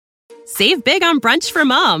Save big on brunch for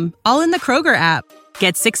mom, all in the Kroger app.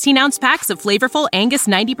 Get 16-ounce packs of flavorful Angus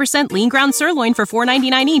 90% lean ground sirloin for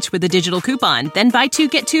 $4.99 each with a digital coupon. Then buy 2,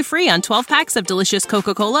 get 2 free on 12 packs of delicious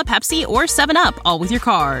Coca-Cola, Pepsi, or 7-Up, all with your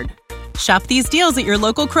card. Shop these deals at your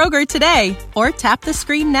local Kroger today, or tap the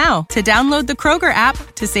screen now to download the Kroger app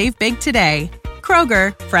to save big today.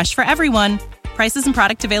 Kroger, fresh for everyone. Prices and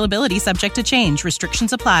product availability subject to change.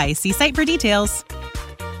 Restrictions apply. See site for details.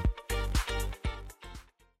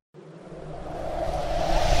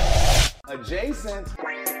 Adjacent.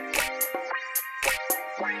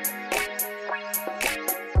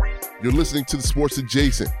 You're listening to the Sports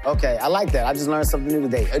Adjacent. Okay, I like that. I just learned something new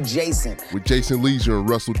today. Adjacent. With Jason Leisure and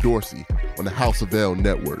Russell Dorsey on the House of L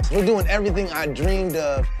Network. We're doing everything I dreamed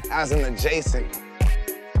of as an adjacent.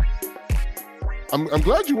 I'm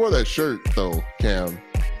glad you wore that shirt, though, Cam.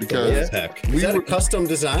 Because Is that a custom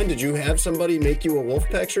design? Did you have somebody make you a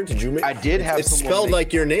Wolfpack shirt? Did you make? I did have. It's spelled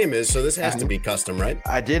like your name is, so this has to be custom, right?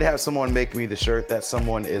 I did have someone make me the shirt. That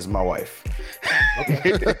someone is my wife.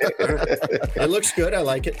 Okay. It looks good. I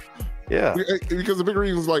like it. Yeah. Because the big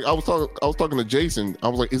reason is like I was talking to Jason. I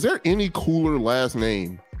was like, is there any cooler last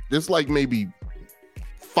name? There's like maybe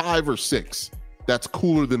 5 or 6 that's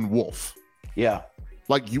cooler than Wolf. Yeah.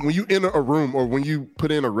 Like when you enter a room or when you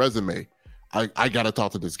put in a resume, I gotta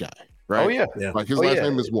talk to this guy, right? Oh yeah. Like his last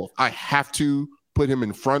name is Wolf. I have to put him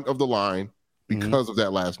in front of the line because of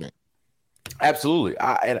that last name. Absolutely.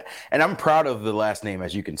 And I'm proud of the last name.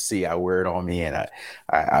 As you can see, I wear it on me and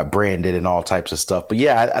I brand it and all types of stuff. But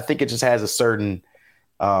yeah, I think it just has a certain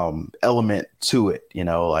element to it. You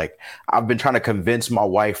know, like I've been trying to convince my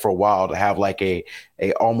wife for a while to have like a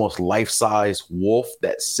almost life-size wolf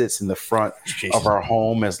that sits in the front of our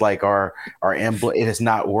home as like our emblem. It has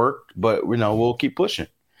not worked, but you know, we'll keep pushing.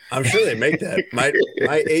 I'm sure they make that. My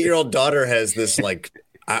 8-year-old daughter has this like,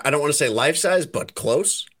 I don't want to say life-size, but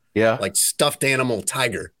close. Yeah. Like stuffed animal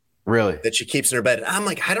tiger. Really? That she keeps in her bed. And I'm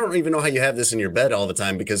like, I don't even know how you have this in your bed all the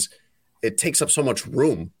time because it takes up so much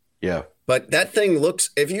room. Yeah. But that thing looks,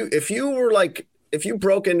 if you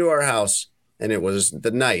broke into our house and it was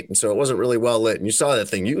the night and so it wasn't really well lit and you saw that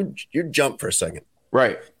thing, you'd jump for a second.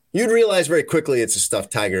 Right. You'd realize very quickly it's a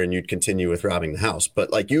stuffed tiger and you'd continue with robbing the house.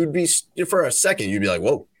 But like you'd be, for a second, you'd be like,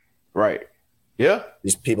 whoa. Right. Yeah.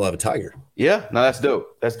 These people have a tiger. Yeah. No, that's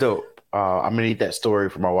dope. That's dope. I'm gonna need that story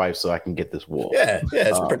for my wife so I can get this wolf. Yeah,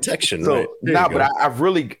 it's protection. So, right. But I've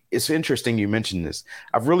really, it's interesting you mentioned this.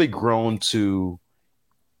 I've really grown to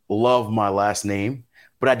love my last name,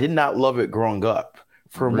 but I did not love it growing up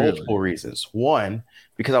for multiple reasons. One,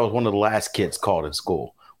 because I was one of the last kids called in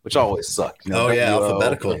school, which always sucked. You know,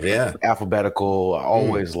 alphabetical,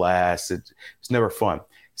 always last. It's never fun.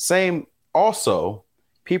 Same also.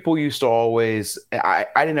 People used to always, I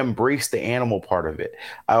didn't embrace the animal part of it.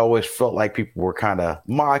 I always felt like people were kind of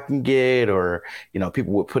mocking it or, you know,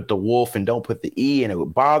 people would put the wolf and don't put the E and it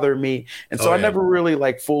would bother me. And so I never really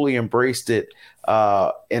like fully embraced it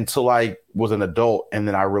until I was an adult. And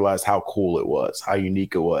then I realized how cool it was, how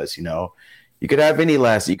unique it was. You know, you could have any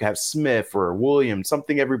last, you could have Smith or Williams,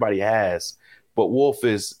 something everybody has. But Wolf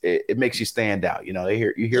is it makes you stand out. You know, you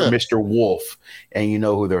hear Mr. Wolf and you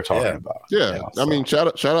know who they're talking about. Yeah. You know, I mean,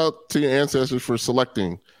 shout out to your ancestors for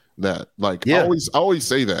selecting that. Like I always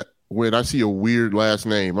say that when I see a weird last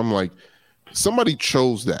name, I'm like, somebody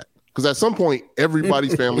chose that. Because at some point,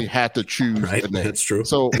 everybody's family had to choose a name. That's true.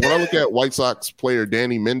 So when I look at White Sox player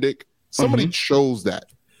Danny Mendick, somebody chose that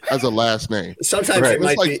as a last name. Sometimes it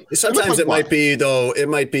might be. Sometimes it might be though. It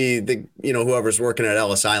might be the whoever's working at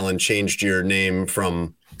Ellis Island changed your name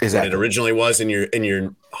from what it originally was in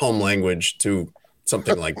your home language to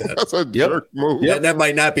something like that. That's a jerk move. That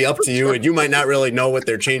might not be up to you, and you might not really know what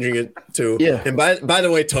they're changing it to. Yeah. And by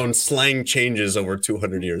the way, Tone, slang changes over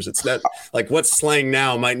 200 years. It's not like what's slang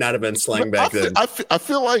now might not have been slang back then. I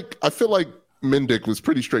feel like Mendick was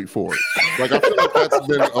pretty straightforward. Like I feel like that's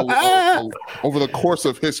been over the course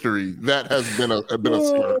of history. That has been a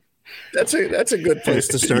slur. That's a good place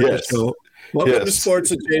to start. Yes. So, welcome to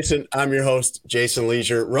Sports Adjacent. I'm your host, Jason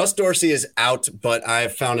Leisure. Russ Dorsey is out, but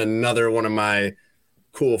I've found another one of my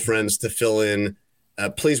cool friends to fill in.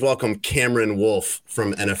 Please welcome Cameron Wolf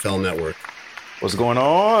from NFL Network. What's going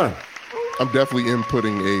on? I'm definitely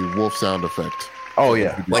inputting a wolf sound effect. Oh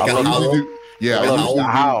yeah, like a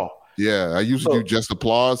howl. I usually do just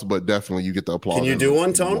applause, but definitely you get the applause. Can you do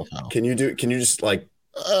one, Tone? Can you just like?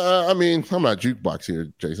 I mean, I'm not jukebox here,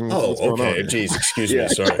 Jason. What's okay. Jeez, excuse me.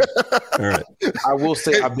 Sorry. All right. I will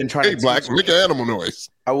say I've been trying to Black, make an animal noise.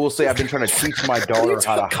 I will say I've been trying to teach my daughter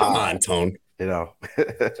how to Come on, Tone. You know.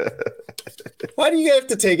 Why do you have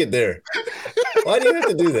to take it there? Why do you have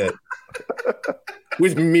to do that?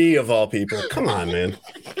 With me of all people. Come on, man.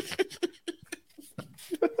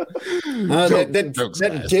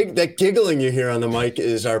 That giggling you hear on the mic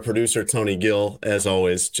is our producer Tony Gill, as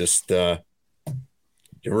always. Just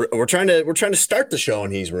we're trying to start the show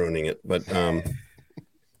and he's ruining it. But thanks.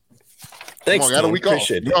 Come on, got a week off.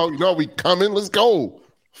 No, we coming. Let's go.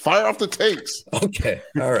 Fire off the takes. Okay.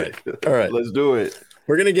 All right. Let's do it.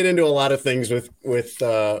 We're gonna get into a lot of things with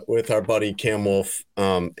our buddy Cam Wolf.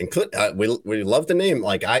 We love the name.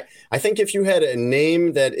 Like I think if you had a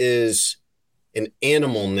name that is an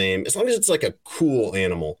animal name, as long as it's like a cool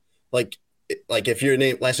animal, like if your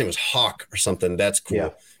last name was Hawk or something, that's cool. Yeah.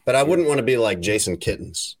 But I wouldn't want to be like Jason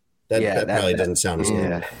Kittens. That probably doesn't sound as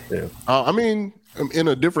cool. Yeah. I mean, in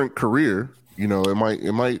a different career,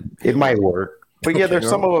 it might work. But yeah, there's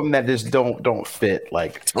some of them that just don't fit.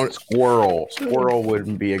 Like Squirrel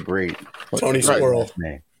wouldn't be a great Tony Squirrel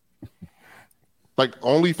name. Like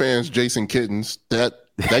OnlyFans, Jason Kittens. That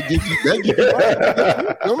gives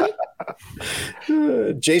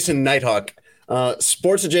you Jason Nighthawk.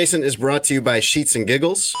 Sports Adjacent is brought to you by Sheets and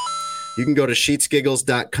Giggles. You can go to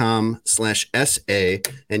sheetsgiggles.com/SA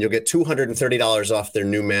and you'll get $230 off their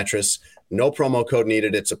new mattress. No promo code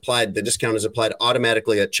needed. It's applied. The discount is applied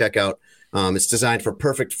automatically at checkout. It's designed for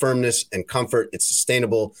perfect firmness and comfort. It's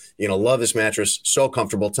sustainable. You're going to love this mattress. So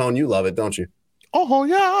comfortable. Tone, you love it, don't you? Oh,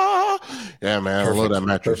 yeah. Yeah, man. Perfect. I love that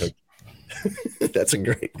mattress.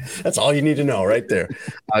 That's all you need to know right there.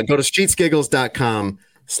 Go to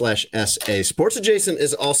sheetsgiggles.com/SA. Sports Adjacent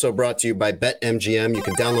is also brought to you by BetMGM. You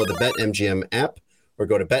can download the BetMGM app or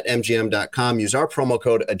go to betmgm.com. Use our promo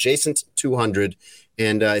code adjacent200.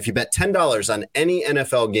 And if you bet $10 on any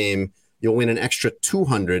NFL game, you'll win an extra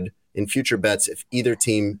 $200 in future bets if either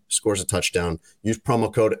team scores a touchdown. Use promo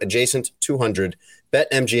code adjacent200.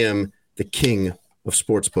 BetMGM, the king of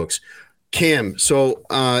sportsbooks. Cam, so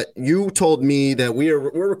you told me that we're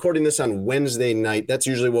recording this on Wednesday night. That's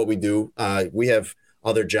usually what we do. We have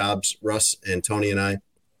other jobs, Russ and Tony and I.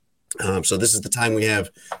 So this is the time we have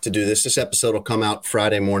to do this. This episode will come out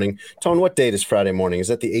Friday morning. Tone, what date is Friday morning? Is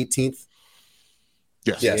that the 18th?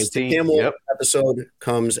 Yes. The Cam Wolf episode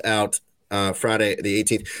comes out Friday the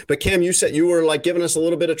 18th. But Cam, you said you were like giving us a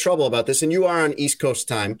little bit of trouble about this, and you are on East Coast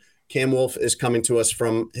time. Cam Wolf is coming to us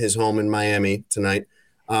from his home in Miami tonight.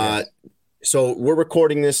 Yes. So we're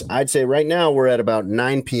recording this. I'd say right now we're at about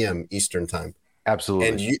 9 p.m. Eastern time.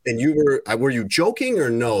 Absolutely. And you were you joking or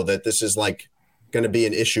no that this is like going to be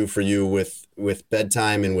an issue for you with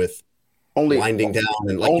bedtime and with winding down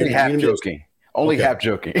and like only half joking. Only half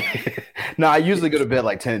joking. No, I usually go to bed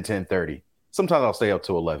like 10:30. Sometimes I'll stay up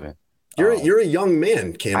to 11. You're a young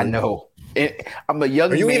man, Cam. I know. I'm a young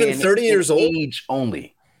man. Are you even 30 years old?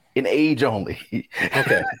 In age only.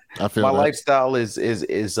 Okay. I feel my lifestyle is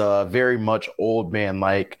very much old man.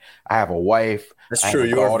 Like I have a wife. That's true.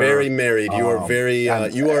 You are very married. You are very.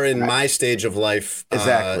 You are in my stage of life.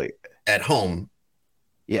 Exactly. At home.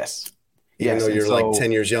 Yes. Even though you're like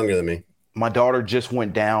 10 years younger than me. My daughter just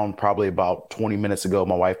went down probably about 20 minutes ago.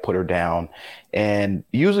 My wife put her down. And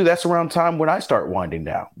usually that's around time when I start winding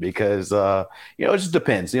down because, it just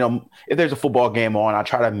depends. If there's a football game on, I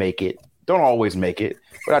try to make it. Don't always make it,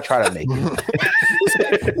 but I try to make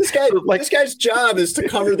it. This guy's job is to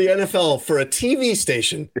cover the NFL for a TV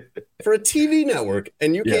station, for a TV network.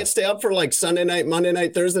 And you can't stay up for like Sunday night, Monday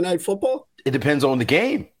night, Thursday night football? It depends on the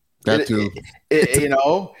game. That too.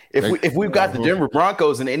 If we've got the Denver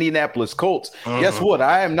Broncos and Indianapolis Colts, guess what?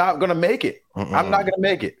 I am not going to make it. I'm not going to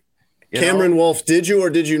make it. Cameron Wolf, did you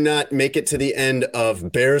or did you not make it to the end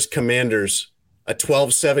of Bears Commanders, a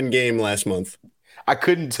 12-7 game last month? I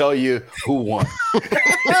couldn't tell you who won.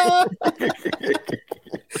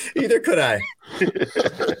 Either could I.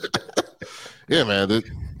 Yeah, man. The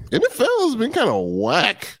NFL has been kind of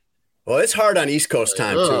whack. Well, it's hard on East Coast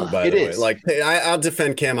time, too, by the way. Like, I'll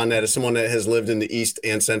defend Cam on that as someone that has lived in the East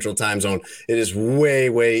and Central time zone. It is way,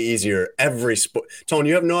 way easier. Every sport. Tone,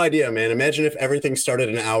 you have no idea, man. Imagine if everything started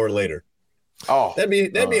an hour later. Oh, that'd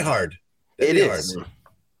be hard. It is.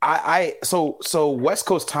 So West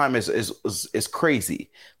Coast time is crazy.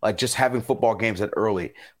 Like just having football games that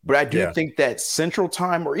early. But I do think that Central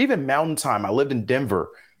time or even Mountain time. I lived in Denver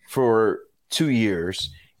for 2 years.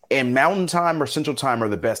 And Mountain Time or Central Time are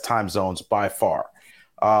the best time zones by far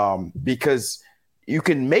because you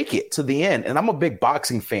can make it to the end. And I'm a big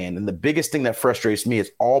boxing fan. And the biggest thing that frustrates me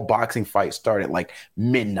is all boxing fights start at like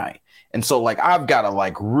midnight. And so like I've got to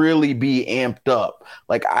like really be amped up.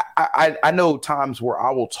 Like I know times where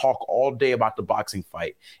I will talk all day about the boxing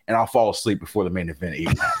fight and I'll fall asleep before the main event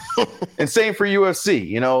even. And same for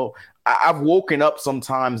UFC. I've woken up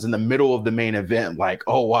sometimes in the middle of the main event like,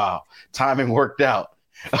 oh, wow, timing worked out.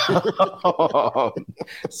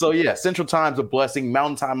 So yeah, Central Time's a blessing.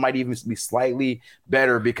 Mountain Time might even be slightly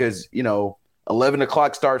better because 11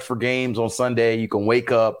 o'clock starts for games on Sunday. You can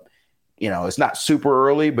wake up. It's not super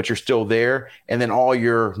early, but you're still there. And then all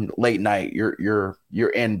your late night, you're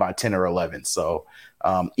in by 10 or 11. So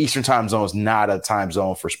Eastern Time Zone is not a time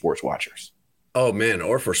zone for sports watchers. Oh man,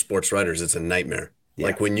 or for sports writers, it's a nightmare. Yeah.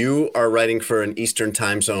 Like when you are writing for an Eastern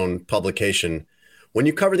Time Zone publication, when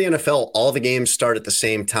you cover the NFL, all the games start at the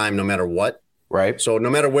same time, no matter what. Right. So no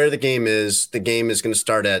matter where the game is going to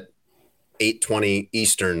start at 8:20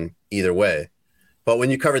 Eastern either way. But when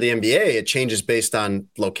you cover the NBA, it changes based on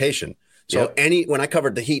location. So when I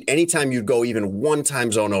covered the Heat, anytime you go even one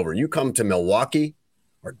time zone over, you come to Milwaukee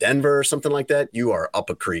or Denver or something like that, you are up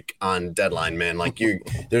a creek on deadline, man. Like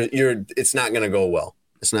it's not going to go well.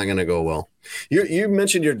 It's not going to go well. You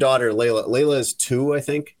mentioned your daughter, Layla. Layla is 2, I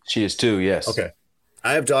think. She is 2, yes. Okay.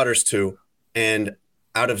 I have daughters too. And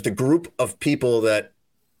out of the group of people that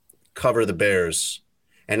cover the Bears,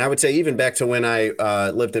 and I would say even back to when I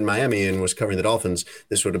lived in Miami and was covering the Dolphins,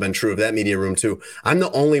 this would have been true of that media room too. I'm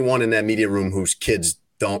the only one in that media room whose kids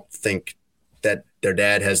don't think that their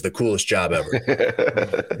dad has the coolest job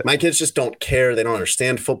ever. My kids just don't care. They don't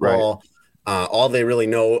understand football. Right. All they really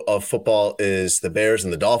know of football is the Bears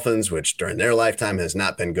and the Dolphins, which during their lifetime has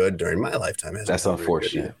not been good. During my lifetime has. That's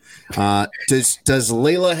unfortunate. Does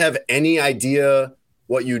Layla have any idea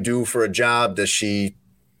what you do for a job? Does she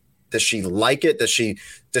like it?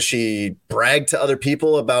 Does she brag to other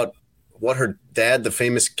people about what her dad, the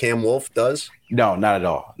famous Cam Wolfe, does? No, not at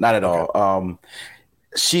all. Not at all.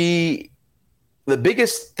 The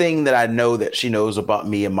biggest thing that I know that she knows about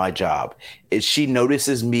me and my job is she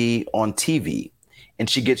notices me on TV and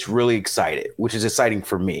she gets really excited, which is exciting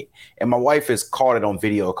for me. And my wife has caught it on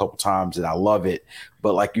video a couple times and I love it.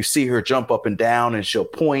 But like you see her jump up and down and she'll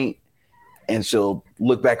point and she'll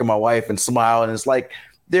look back at my wife and smile. And it's like,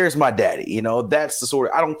 there's my daddy. That's the sort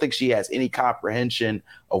of, I don't think she has any comprehension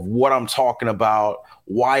of what I'm talking about,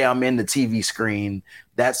 why I'm in the TV screen.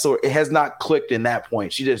 It has not clicked in that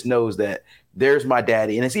point. She just knows that there's my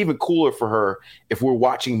daddy. And it's even cooler for her if we're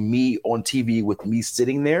watching me on TV with me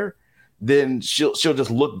sitting there, then she'll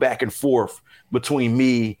just look back and forth between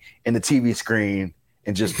me and the TV screen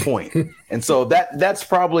and just point. And so that's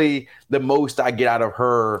probably the most I get out of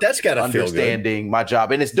her. That's gotta understanding my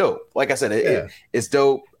job. And it's dope. Like I said, it's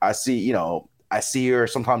dope. I see her.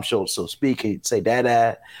 Sometimes she'll speak and say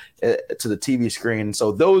dada to the TV screen.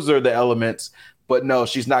 So those are the elements. But no,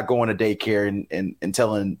 she's not going to daycare and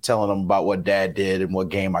telling them about what dad did and what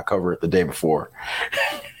game I covered the day before.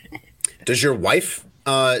 Does your wife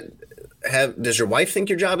think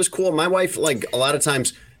your job is cool? My wife, like a lot of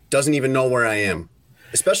times, doesn't even know where I am,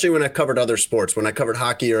 especially when I covered other sports. When I covered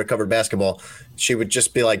hockey or I covered basketball, she would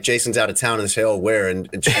just be like, "Jason's out of town," and say, "Oh, where?" And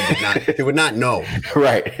she would not know.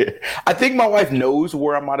 Right. I think my wife knows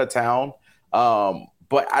where I'm out of town.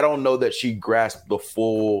 But I don't know that she grasped the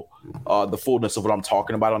fullness of what I'm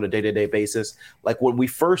talking about on a day-to-day basis. Like when we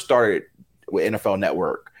first started with NFL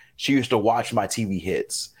Network, she used to watch my TV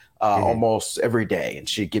hits almost every day, and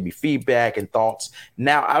she'd give me feedback and thoughts.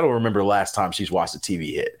 Now I don't remember the last time she's watched a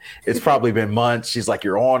TV hit. It's probably been months. She's like,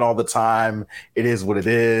 "You're on all the time. It is what it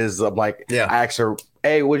is." I'm like, I asked her,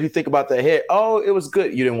 "Hey, what did you think about the hit?" "Oh, it was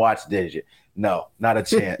good." "You didn't watch it, did you?" No, not a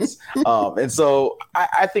chance. And so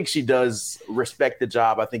I think she does respect the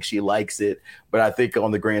job. I think she likes it. But I think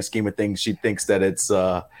on the grand scheme of things, she thinks that it's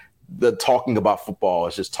the talking about football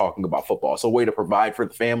is just talking about football. It's a way to provide for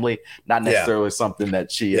the family, not necessarily something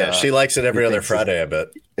that she she likes it every other Friday, I bet.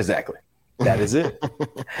 Exactly. That is it.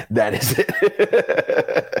 That is it.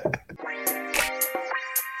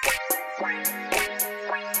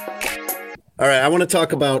 All right, I want to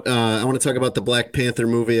talk about the Black Panther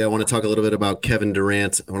movie. I want to talk a little bit about Kevin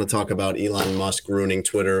Durant. I want to talk about Elon Musk ruining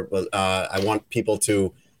Twitter. But I want people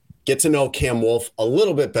to get to know Cam Wolfe a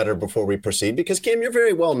little bit better before we proceed, because Cam, you're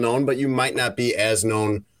very well known, but you might not be as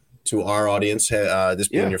known to our audience. This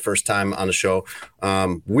being your first time on the show.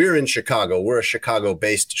 We're in Chicago. We're a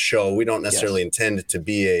Chicago-based show. We don't necessarily intend to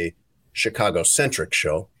be a Chicago-centric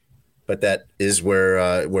show, but that is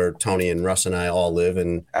where Tony and Russ and I all live,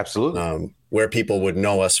 and absolutely. Where people would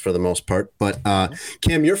know us for the most part. But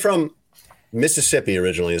Cam, you're from Mississippi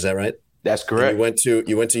originally, is that right? That's correct. And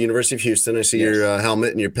you went to University of Houston. I see your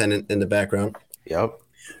helmet and your pennant in the background. Yep.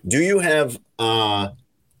 Do you have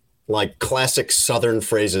like classic Southern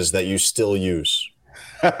phrases that you still use?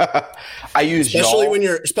 I use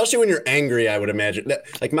especially when you're angry. I would imagine.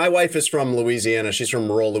 Like my wife is from Louisiana. She's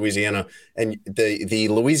from rural Louisiana, and the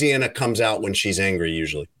Louisiana comes out when she's angry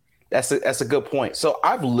usually. That's a good point. So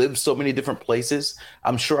I've lived so many different places.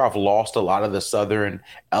 I'm sure I've lost a lot of the Southern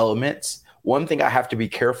elements. One thing I have to be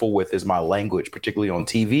careful with is my language, particularly on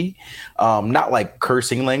TV. Not like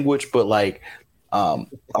cursing language, but like a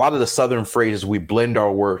lot of the Southern phrases, we blend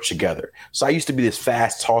our words together. So I used to be this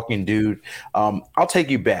fast talking dude. I'll take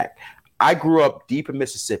you back. I grew up deep in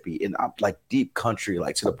Mississippi, in like deep country,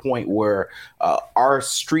 like to the point where our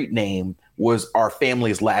street name was our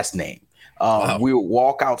family's last name. Wow. We would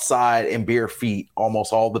walk outside in bare feet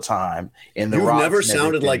almost all the time. You've never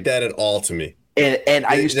sounded like that at all to me. And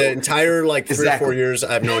I used the entire like 3 or 4 years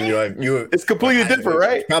I've known you, it's completely different,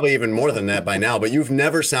 right? Probably even more than that by now. But you've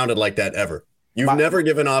never sounded like that ever. You've never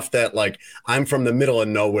given off that like I'm from the middle of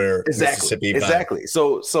nowhere, Mississippi vibe. Exactly.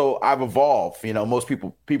 So I've evolved. You know, most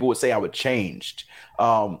people would say I would changed.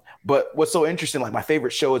 But what's so interesting, like my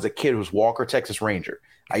favorite show as a kid was Walker, Texas Ranger.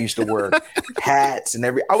 I used to wear hats and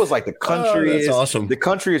I was like the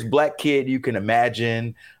countryest black kid you can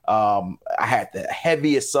imagine. I had the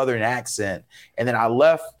heaviest Southern accent. And then I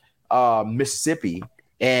left Mississippi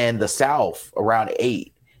and the South around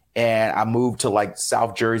 8. And I moved to like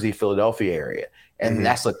South Jersey, Philadelphia area. And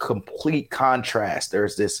that's a complete contrast.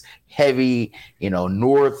 There's this heavy,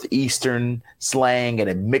 Northeastern slang, and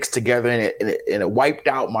it mixed together and it wiped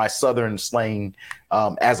out my Southern slang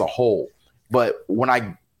as a whole. But when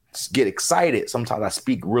I get excited, sometimes I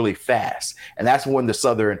speak really fast. And that's when the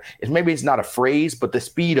Southern is, maybe it's not a phrase, but the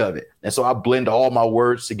speed of it. And so I blend all my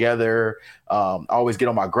words together. I always get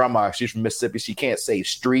on my grandma. She's from Mississippi. She can't say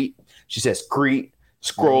street. She says creek,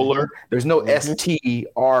 scroller. There's no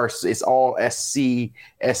STR. It's all SC,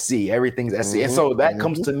 SC. Everything's SC. And so that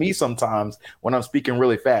comes to me sometimes when I'm speaking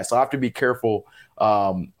really fast. So I have to be careful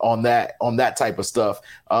on that type of stuff.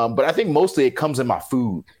 But I think mostly it comes in my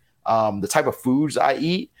food. The type of foods I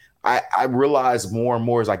eat, I realize more and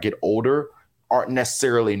more as I get older aren't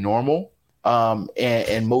necessarily normal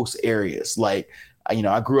in most areas. Like,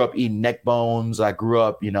 I grew up eating neck bones. I grew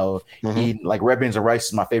up, eating like red beans and rice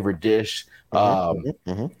is my favorite dish. I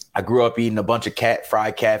grew up eating a bunch of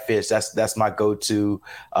fried catfish. That's my go-to.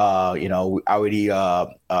 I would eat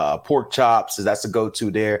pork chops. So that's a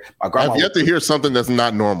go-to there. My grandma. I've yet to hear something that's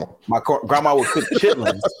not normal. My grandma would cook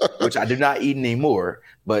chitlins, which I do not eat anymore.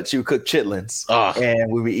 But she would cook chitlins,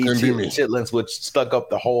 and we would eat chitlins, which stuck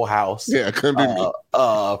up the whole house. Yeah, it couldn't be me.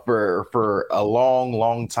 For a long,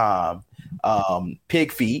 long time.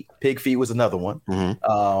 Pig feet was another one.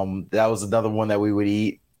 That was another one that we would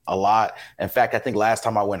eat a lot. In fact, I think last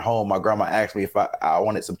time I went home, my grandma asked me if I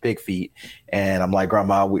wanted some pig feet, and I'm like,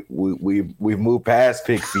 Grandma, we've moved past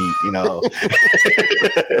pig feet,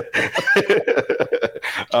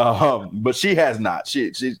 but she has not.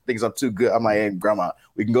 She thinks I'm too good. I'm like, hey, Grandma,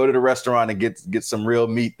 we can go to the restaurant and get some real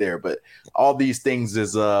meat there. But all these things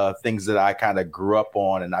is things that I kind of grew up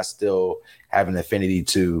on, and I still have an affinity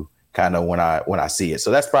to kind of when I see it. So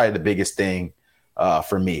that's probably the biggest thing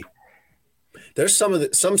for me. There's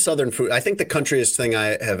some Southern food. I think the countryest thing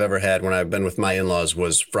I have ever had when I've been with my in-laws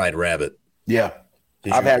was fried rabbit. Yeah.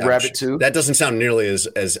 I've had rabbit too. That doesn't sound nearly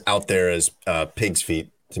as out there as pig's feet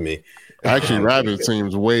to me. Actually, rabbit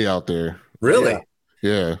seems way out there. Really?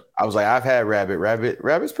 Yeah. I was like, I've had rabbit.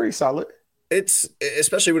 Rabbit's pretty solid. It's,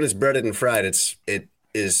 especially when it's breaded and fried, it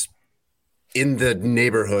is in the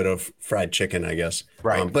neighborhood of fried chicken, I guess.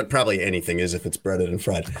 Right. But probably anything is if it's breaded and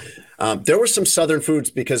fried. There were some Southern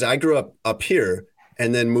foods because I grew up here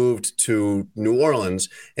and then moved to New Orleans.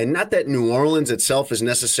 And not that New Orleans itself is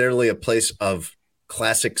necessarily a place of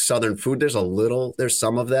classic Southern food. There's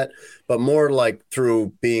some of that, but more like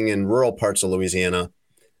through being in rural parts of Louisiana,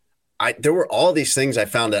 there were all these things I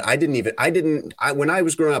found that when I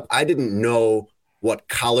was growing up, I didn't know what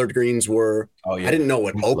collard greens were. Oh, yeah. I didn't know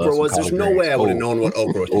what okra was. There's no way I would have known what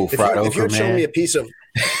okra was. If you had shown me a piece of,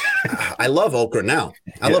 I love okra now.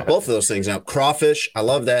 I love both of those things now. Crawfish, I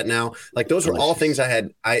love that now. Like those were all things I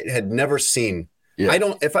had never seen. Yeah.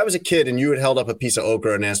 If I was a kid and you had held up a piece of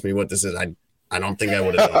okra and asked me what this is, I don't think I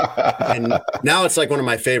would have known. And now it's like one of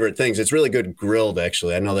my favorite things. It's really good grilled,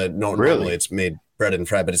 actually. I know that normally it's made breaded and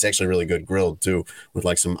fried, but it's actually really good grilled too, with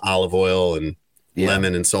like some olive oil and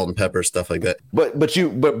lemon and salt and pepper, stuff like that.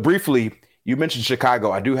 But briefly, you mentioned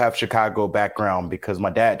Chicago. I do have Chicago background because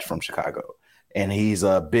my dad's from Chicago and he's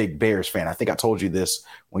a big Bears fan. I think I told you this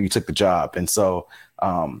when you took the job. And so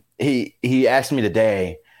he asked me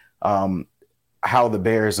today how the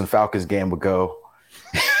Bears and Falcons game would go.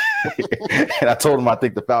 And I told him I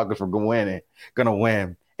think the Falcons were going to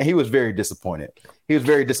win. And he was very disappointed. He was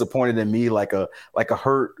very disappointed in me, like a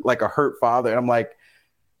hurt father. And I'm like,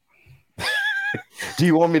 Do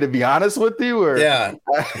you want me to be honest with you? Or yeah,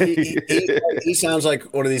 he sounds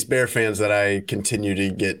like one of these Bear fans that I continue to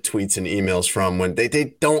get tweets and emails from when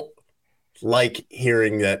they don't like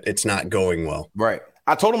hearing that it's not going well. Right.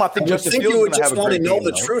 I told him I think Justin Fields you would just want to know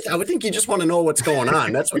the truth. I would think you just want to know what's going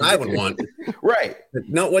on. That's what I would want. Right.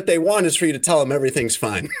 No, what they want is for you to tell them everything's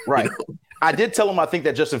fine. Right. You know? I did tell him I think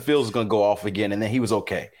that Justin Fields is going to go off again, and then he was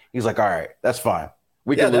okay. He's like, all right, that's fine.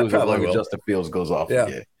 We can lose as long as Justin Fields goes off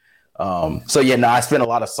again. I spent a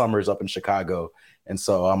lot of summers up in Chicago, and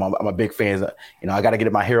so I'm a big fan. I got to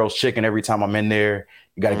get my Harold's chicken every time I'm in there.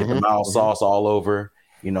 You got to get the mild sauce all over.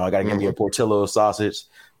 I got to get me a Portillo sausage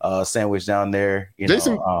sandwich down there.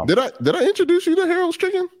 Jason, did I introduce you to Harold's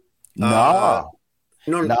chicken? Nah.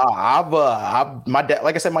 My dad,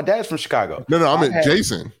 like I said, my dad's from Chicago. No, I meant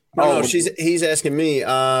Jason. No, he's asking me,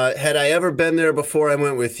 had I ever been there before I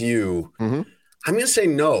went with you? Mm-hmm. I'm going to say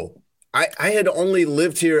no. I had only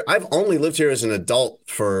lived here. I've only lived here as an adult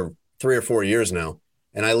for 3 or 4 years now,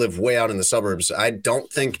 and I live way out in the suburbs. I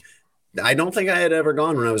don't think I had ever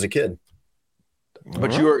gone when I was a kid.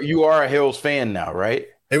 But you are a Harold's fan now, right?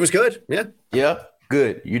 It was good. Yeah. Yeah.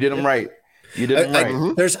 Good. You did them right. You did them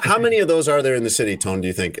right. There's how many of those are there in the city, Tone? Do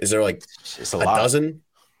you think? Is there like a dozen?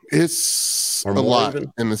 It's a lot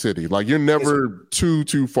in the city. Like you're never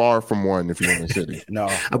too far from one if you're in the city.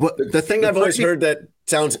 No. But the thing I've always heard that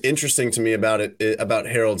sounds interesting to me about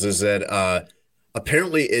Harold's is that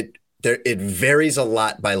apparently it varies a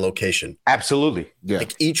lot by location. Absolutely. Yeah.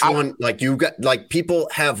 Like each one, like you got like people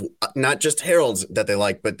have not just Harold's that they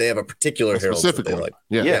like, but they have a particular Harold's that they like.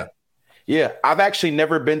 Yeah. I've actually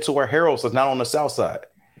never been to where Harold's is not on the south side.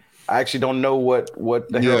 I actually don't know what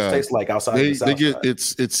the Harold's tastes like outside the south side.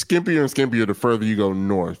 It's skimpier and skimpier the further you go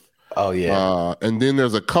north. Oh yeah. And then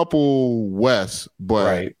there's a couple west,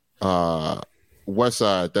 but west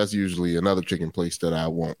side, that's usually another chicken place that I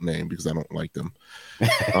won't name because I don't like them.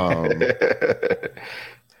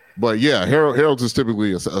 But yeah, Harold's is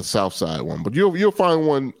typically a south side one, but you'll find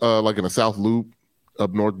one like in a South Loop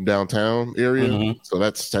up north downtown area. Mm-hmm. So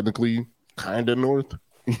that's technically kind of north,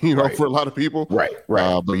 for a lot of people. Right.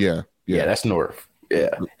 But yeah, that's north. Yeah,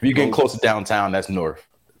 if you're getting close to downtown, that's north.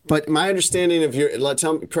 But my understanding of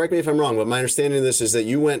correct me if I'm wrong, but my understanding of this is that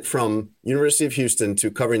you went from University of Houston to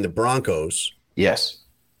covering the Broncos. Yes.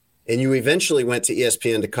 And you eventually went to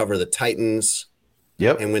ESPN to cover the Titans.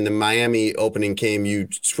 Yep. And when the Miami opening came, you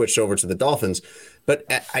switched over to the Dolphins. But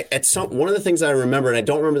one of the things I remember, and I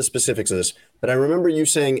don't remember the specifics of this, but I remember you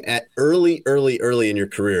saying at early in your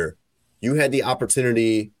career, you had the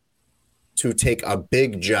opportunity to take a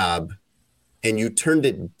big job and you turned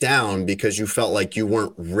it down because you felt like you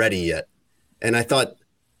weren't ready yet. And I thought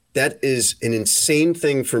that is an insane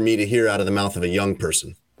thing for me to hear out of the mouth of a young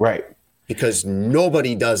person. Right. Because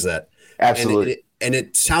nobody does that. Absolutely. And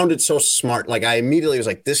it sounded so smart. Like I immediately was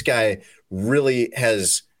like, this guy really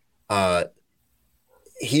has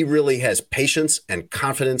patience and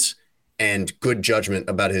confidence and good judgment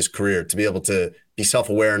about his career to be able to be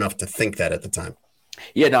self-aware enough to think that at the time.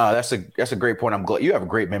 Yeah, no, that's a great point. I'm glad you have a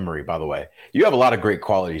great memory, by the way. You have a lot of great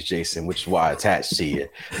qualities, Jason, which is why I attached to you.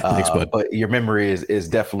 Thanks, bud. But your memory is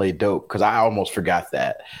definitely dope because I almost forgot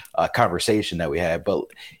that conversation that we had. But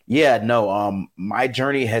yeah, no, my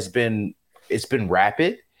journey has been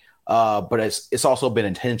rapid, but it's also been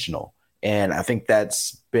intentional. And I think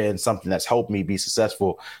that's been something that's helped me be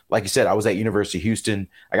successful. Like you said, I was at University of Houston.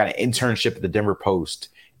 I got an internship at the Denver Post,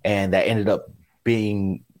 and that ended up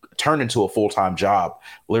being turned into a full-time job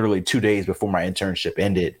literally 2 days before my internship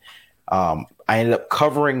ended. I ended up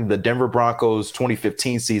covering the Denver Broncos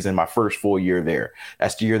 2015 season, my first full year there.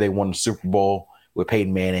 That's the year they won the Super Bowl with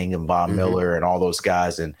Peyton Manning and Von Miller and all those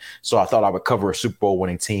guys. And so I thought I would cover a Super Bowl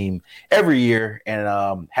winning team every year,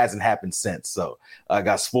 and hasn't happened since. So I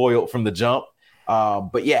got spoiled from the jump.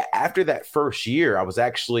 But yeah, after that first year,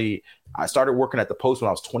 I started working at the Post when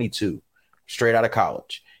I was 22, straight out of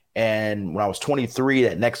college. And when I was 23,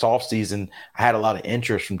 that next offseason, I had a lot of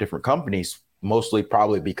interest from different companies, mostly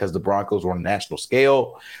probably because the Broncos were on a national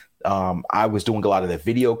scale. I was doing a lot of the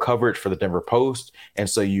video coverage for the Denver Post. And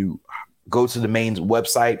so you go to the main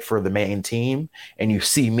website for the main team and you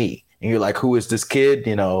see me and you're like, who is this kid?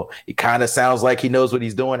 He kind of sounds like he knows what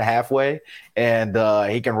he's doing halfway, and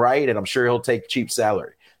he can write, and I'm sure he'll take cheap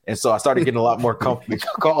salary. And so I started getting a lot more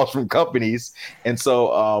calls from companies. And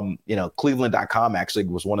so, Cleveland.com actually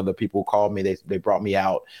was one of the people who called me. They brought me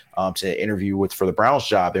out to interview for the Browns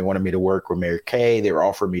job. They wanted me to work with Mary Kay. They were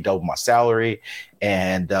offering me double my salary.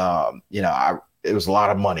 And, it was a lot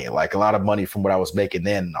of money, like a lot of money from what I was making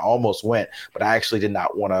then. I almost went, but I actually did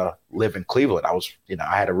not want to live in Cleveland.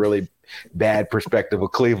 I had a really bad perspective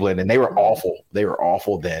of Cleveland, and they were awful. They were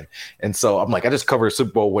awful then. And so I'm like, I just covered a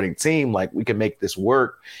Super Bowl winning team. Like, we can make this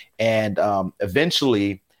work. And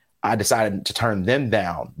eventually I decided to turn them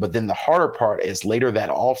down. But then the harder part is later that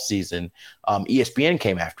offseason, ESPN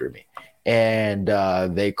came after me. And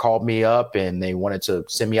they called me up and they wanted to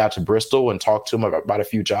send me out to Bristol and talk to them about a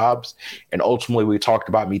few jobs. And ultimately, we talked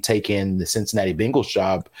about me taking the Cincinnati Bengals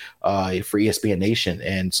job for ESPN Nation.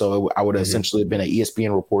 And so I would have essentially been an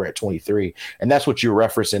ESPN reporter at 23. And that's what you're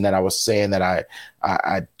referencing, that I was saying that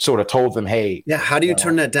I sort of told them, hey. Yeah, how do you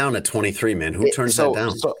turn that down at 23, man? Who turns that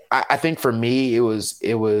down? So I think for me, it was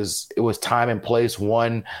time and place.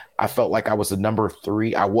 One, I felt like I was the number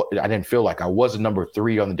 3. I didn't feel like I was a number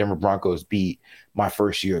 3 on the Denver Broncos beat my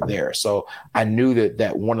first year there. So I knew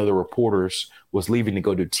that one of the reporters was leaving to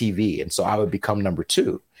go to TV. And so I would become number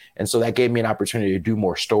 2. And so that gave me an opportunity to do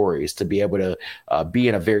more stories, to be able to be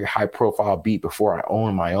in a very high profile beat before I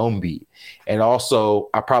owned my own beat. And also,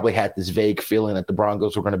 I probably had this vague feeling that the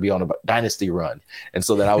Broncos were going to be on a dynasty run. And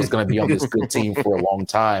so that I was going to be on this good team for a long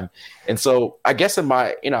time. And so I guess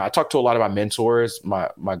I talked to a lot of my mentors,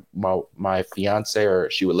 my fiance, or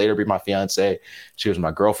she would later be my fiance. She was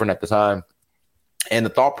my girlfriend at the time. And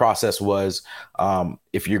the thought process was,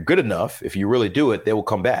 if you're good enough, if you really do it, they will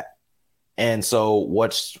come back. And so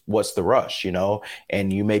what's the rush,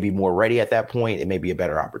 and you may be more ready at that point. It may be a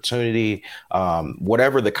better opportunity,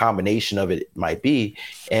 whatever the combination of it might be.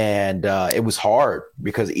 And it was hard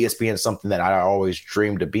because ESPN is something that I always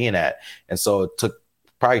dreamed of being at. And so it took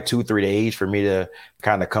probably 2-3 days for me to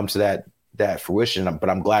kind of come to that fruition. But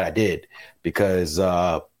I'm glad I did, because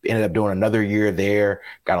ended up doing another year there,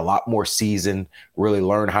 got a lot more season, really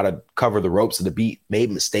learned how to cover the ropes of the beat, made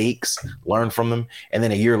mistakes, learned from them. And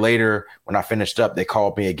then a year later, when I finished up, they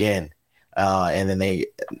called me again. And then they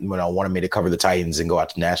wanted me to cover the Titans and go out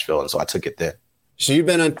to Nashville. And so I took it then. So you've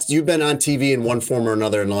been on TV in one form or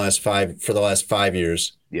another for the last 5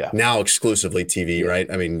 years. Yeah. Now exclusively TV, right?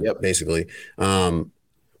 I mean, basically.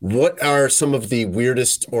 What are some of the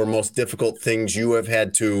weirdest or most difficult things you have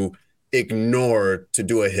had to ignore to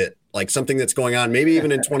do a hit? Like something that's going on, maybe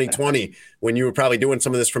even in 2020, when you were probably doing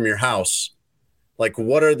some of this from your house. Like,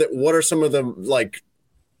 what are some of the like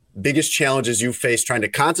biggest challenges you face trying to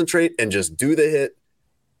concentrate and just do the hit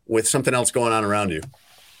with something else going on around you?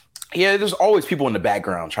 Yeah, there's always people in the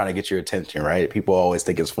background trying to get your attention, right? People always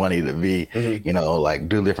think it's funny to be, like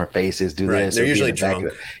do different faces, do this. They're usually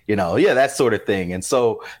drunk. That sort of thing. And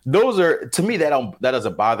so those are, to me, that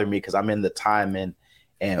doesn't bother me because I'm in the time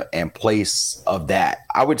and place of that.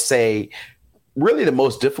 I would say really the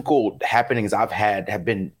most difficult happenings I've had have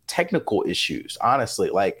been technical issues,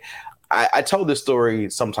 honestly. Like I tell this story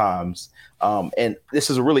sometimes, and this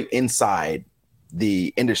is really inside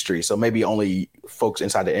the industry, so maybe only folks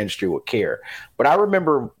inside the industry would care. But I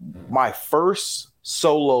remember my first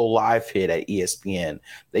solo live hit at ESPN.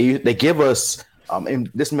 They give us,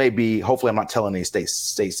 and this may be, hopefully I'm not telling any state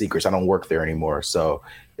secrets. I don't work there anymore, so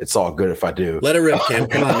it's all good if I do. Let it rip, Cam.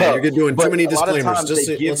 Come on, man. You're doing too many disclaimers.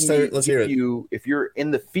 Let's hear it. If you're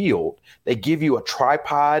in the field, they give you a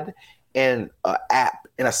tripod and an app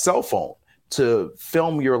and a cell phone to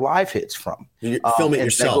film your live hits from. You film it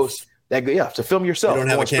yourself. To film yourself. You don't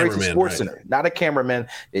have a cameraman, Sports Center, not a cameraman.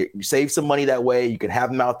 You save some money that way. You can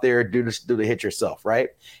have them out there, do the hit yourself, right?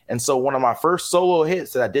 And so one of my first solo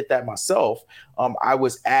hits that I did that myself, I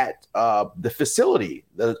was at the facility.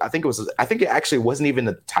 I think it actually wasn't even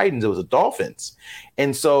the Titans. It was the Dolphins.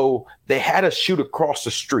 And so they had us shoot across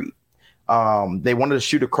the street. They wanted to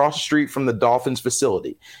shoot across the street from the Dolphins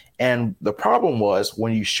facility. And the problem was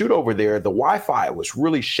when you shoot over there, the Wi-Fi was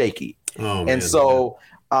really shaky. Oh, man, so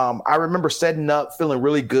I remember setting up, feeling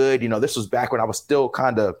really good. This was back when I was still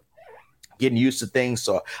kind of getting used to things.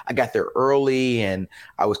 So I got there early and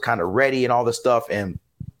I was kind of ready and all this stuff. And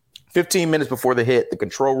 15 minutes before the hit, the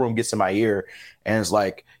control room gets in my ear and it's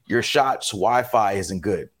like, your shot's Wi-Fi isn't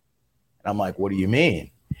good. And I'm like, what do you mean?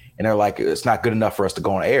 And they're like, it's not good enough for us to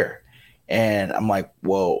go on air. And I'm like,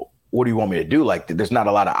 well, what do you want me to do? Like, there's not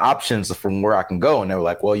a lot of options from where I can go. And they were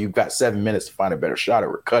like, well, you've got 7 minutes to find a better shot or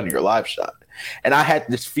we're cutting your live shot. And I had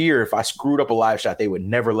this fear if I screwed up a live shot, they would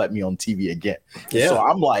never let me on TV again. Yeah. So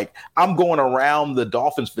I'm like, I'm going around the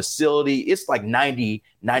Dolphins facility. It's like 90,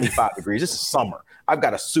 95 degrees. This is summer. I've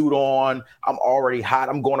got a suit on. I'm already hot.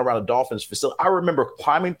 I'm going around the Dolphins facility. I remember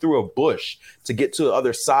climbing through a bush to get to the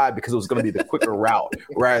other side because it was going to be the quicker route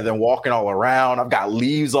rather than walking all around. I've got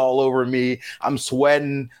leaves all over me. I'm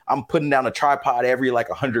sweating. I'm putting down a tripod every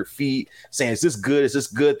 100 feet saying, is this good? Is this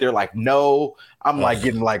good? They're like, no. I'm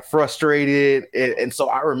getting frustrated. And so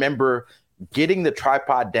I remember getting the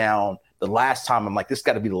tripod down, the last time, I'm like, this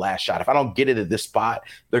got to be the last shot. If I don't get it at this spot,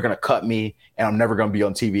 they're going to cut me and I'm never going to be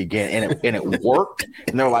on TV again. And it worked.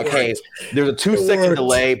 And they're like, hey, there's a 2-second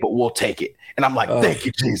delay, but we'll take it. And I'm like, thank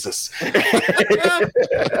you, Jesus.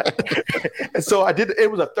 And so I did.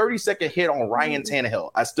 It was a 30-second hit on Ryan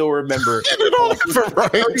Tannehill. I still remember. For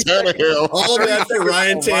Ryan Tannehill. All that for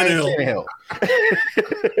Ryan Tannehill.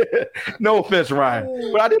 No offense,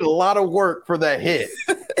 Ryan, but I did a lot of work for that hit.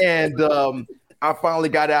 And I finally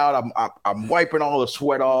got out. I'm wiping all the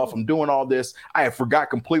sweat off. I'm doing all this. I had forgot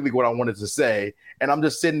completely what I wanted to say. And I'm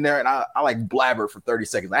just sitting there and I like blabber for 30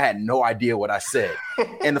 seconds. I had no idea what I said.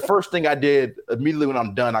 And the first thing I did immediately when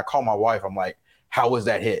I'm done, I call my wife. I'm like, how was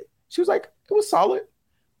that hit? She was like, it was solid.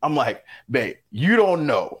 I'm like, babe, you don't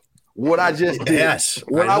know what I just did. Yes,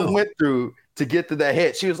 what I went through to get to that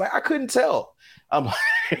hit. She was like, I couldn't tell. I'm like,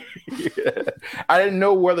 I didn't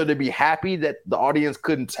know whether to be happy that the audience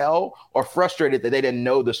couldn't tell or frustrated that they didn't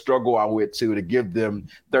know the struggle I went to give them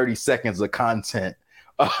 30 seconds of content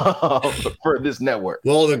for this network.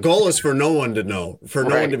 Well, the goal is for no one to know, for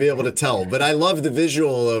no one to be able to tell. But I love the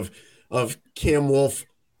visual of Cam Wolfe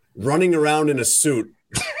running around in a suit.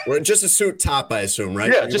 Or just a suit top, I assume,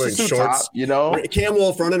 right? Yeah, just a suit top, you know. Cam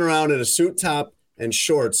Wolfe running around in a suit top and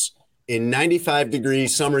shorts in 95-degree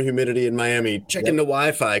summer humidity in Miami, checking the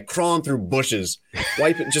Wi-Fi, crawling through bushes,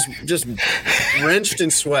 wiping, just drenched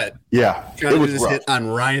in sweat. Yeah, trying to do this hit on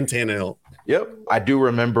Ryan Tannehill. Yep, I do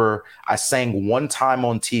remember I sang one time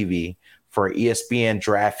on TV for an ESPN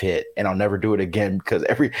draft hit, and I'll never do it again because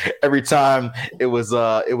every time it was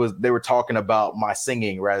they were talking about my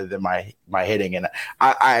singing rather than my hitting, and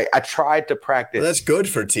I tried to practice. Well, that's good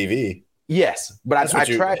for TV. Yes, but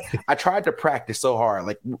I tried to practice so hard,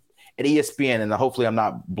 like at ESPN, and hopefully I'm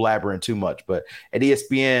not blabbering too much, but at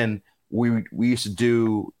ESPN we used to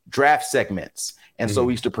do draft segments, and so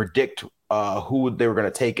we used to predict who they were going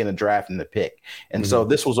to take in the draft and the pick. And so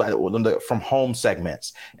this was from home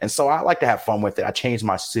segments. And so I like to have fun with it. I changed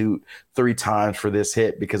my suit 3 times for this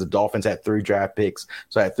hit because the Dolphins had 3 draft picks.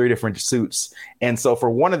 So I had 3 different suits. And so for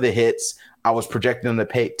one of the hits, I was projecting them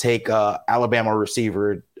to take Alabama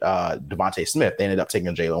receiver Devontae Smith. They ended up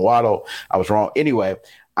taking Jalen Waddle. I was wrong. Anyway,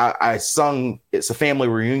 I sung It's a Family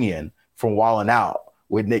Reunion from Wildin' Out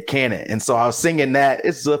with Nick Cannon. And so I was singing that.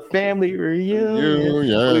 It's a family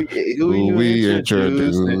reunion. Who we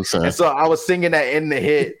introduced. And so I was singing that in the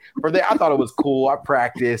hit. I thought it was cool. I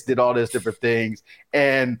practiced, did all these different things.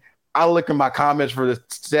 And I look at my comments for the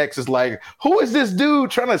text. It's like, who is this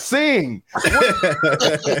dude trying to sing?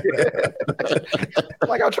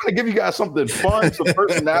 Like, I'm trying to give you guys something fun, some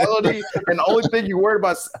personality. And the only thing you're worried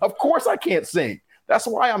about, of course I can't sing. That's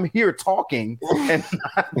why I'm here talking. And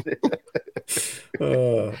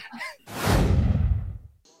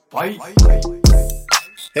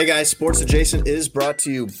Hey guys, Sports Adjacent is brought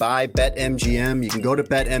to you by BetMGM. You can go to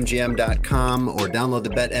betmgm.com or download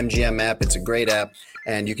the BetMGM app. It's a great app,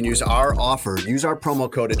 and you can use our offer. Use our promo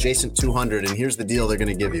code Adjacent200, and here's the deal they're going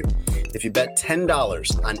to give you. If you bet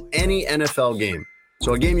 $10 on any NFL game,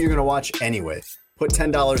 so a game you're going to watch anyway, put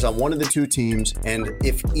 $10 on one of the 2 teams, and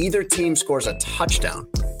if either team scores a touchdown,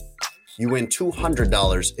 you win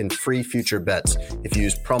 $200 in free future bets if you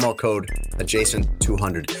use promo code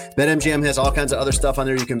Adjacent200. BetMGM has all kinds of other stuff on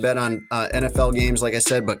there. You can bet on NFL games, like I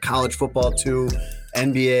said, but college football too,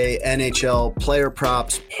 NBA, NHL, player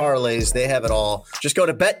props, parlays. They have it all. Just go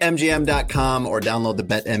to betmgm.com or download the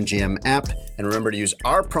BetMGM app. And remember to use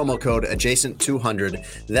our promo code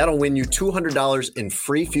Adjacent200. That'll win you $200 in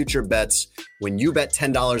free future bets when you bet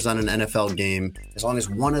 $10 on an NFL game. As long as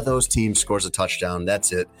one of those teams scores a touchdown,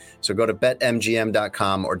 that's it. So go to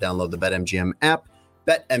betmgm.com or download the BetMGM app.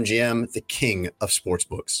 BetMGM, the king of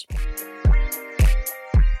sportsbooks.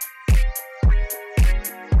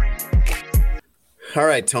 All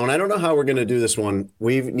right, Tone, I don't know how we're going to do this one.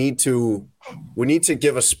 We need to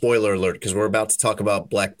give a spoiler alert because we're about to talk about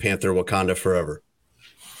Black Panther Wakanda Forever,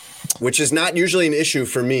 which is not usually an issue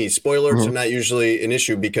for me. Spoilers are not usually an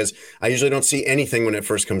issue because I usually don't see anything when it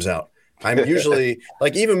first comes out. I'm usually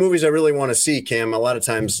like, even movies I really want to see, Cam, a lot of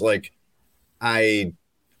times, like I'm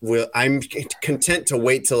content to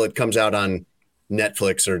wait till it comes out on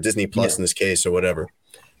Netflix or Disney Plus in this case or whatever.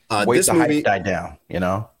 Wait this movie hype die down, you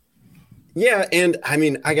know? Yeah, and I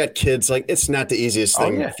mean, I got kids. Like, it's not the easiest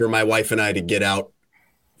thing for my wife and I to get out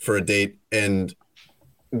for a date, and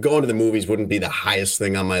going to the movies wouldn't be the highest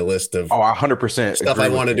thing on my list of 100% stuff I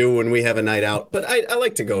want to do when we have a night out. But I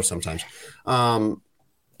like to go sometimes.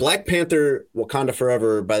 Black Panther Wakanda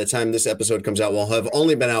Forever, by the time this episode comes out, will have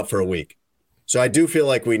only been out for a week. So I do feel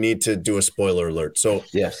like we need to do a spoiler alert. So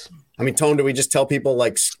yes. I mean, Tone, do we just tell people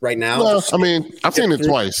like right now? Well, I mean, I've seen it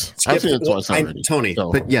twice. I've seen it twice already. Tony,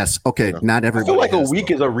 so, but yes, okay, not I everybody. feel like a has week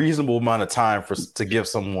is a reasonable amount of time to give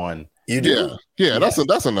someone. You do? Yeah,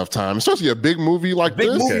 that's enough time, especially a big movie like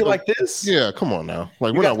this. Like this. Yeah, come on now.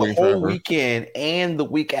 Like, we're not waiting the whole forever. Weekend and the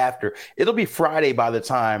week after. It'll be Friday by the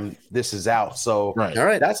time this is out. So right. All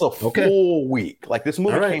right. That's a full week. Like this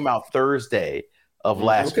movie came out Thursday of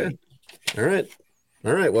last week. All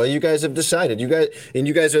right. Well, you guys have decided. You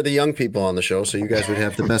guys are the young people on the show, so you guys would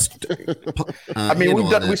have the best. I mean,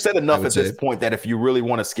 we've said enough at this point that if you really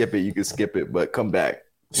want to skip it, you can skip it, but come back.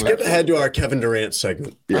 Skip ahead to our Kevin Durant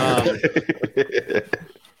segment.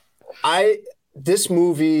 This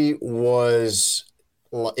movie was,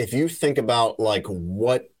 if you think about like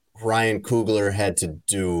what Ryan Coogler had to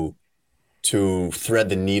do to thread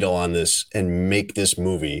the needle on this and make this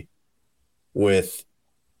movie with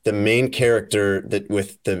the main character,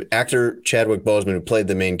 with the actor Chadwick Boseman who played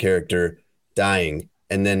the main character dying,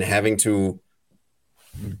 and then having to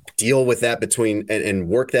deal with that and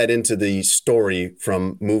work that into the story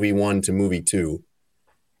from movie 1 to movie 2,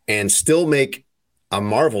 and still make a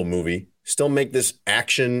Marvel movie, still make this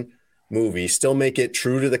action movie, still make it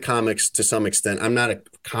true to the comics to some extent. I'm not a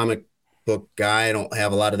comic book guy. I don't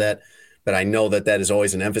have a lot of that, but I know that is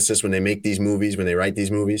always an emphasis when they make these movies, when they write these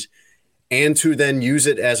movies, and to then use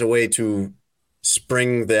it as a way to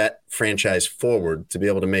spring that franchise forward to be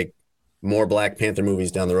able to make more Black Panther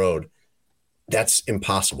movies down the road. That's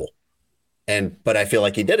impossible. But I feel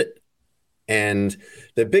like he did it. And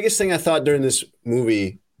the biggest thing I thought during this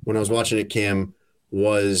movie when I was watching it, Cam,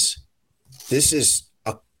 was this is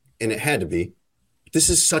and it had to be, this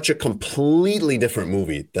is such a completely different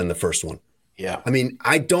movie than the first one. Yeah. I mean,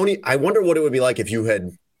 I wonder what it would be like if you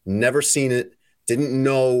had never seen it, didn't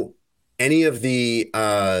know any of the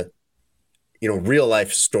real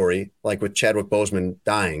life story, like with Chadwick Boseman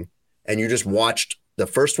dying, and you just watched the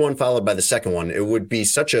first one followed by the second one. It would be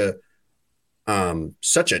such a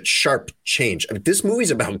sharp change. I mean, this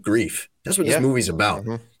movie's about grief. That's what this movie's about.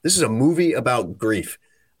 Mm-hmm. This is a movie about grief.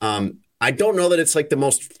 I don't know that it's like the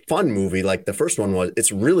most fun movie like the first one was.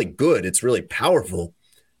 It's really good. It's really powerful,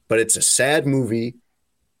 but it's a sad movie,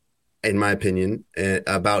 in my opinion,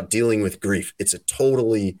 about dealing with grief. It's a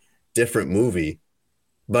totally different movie,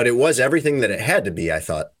 but it was everything that it had to be, I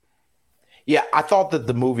thought. Yeah, I thought that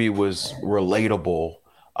the movie was relatable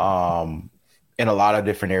in a lot of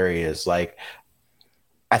different areas. Like,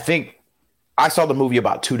 I think I saw the movie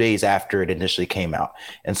about 2 days after it initially came out.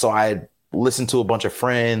 And so I listened to a bunch of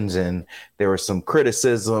friends, and there were some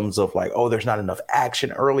criticisms of like, oh, there's not enough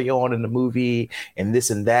action early on in the movie and this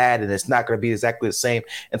and that, and it's not going to be exactly the same.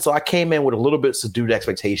 And so I came in with a little bit subdued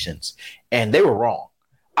expectations, and they were wrong.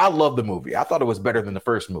 I love the movie. I thought it was better than the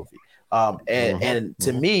first movie. And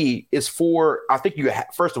to me, it's I think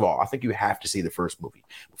first of all, I think you have to see the first movie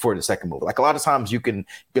before the second movie. Like a lot of times you can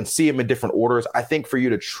see them in different orders. I think for you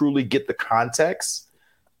to truly get the context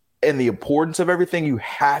and the importance of everything, you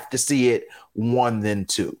have to see it one, then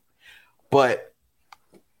two. But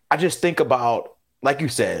I just think about, like you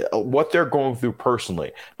said, what they're going through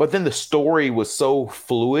personally. But then the story was so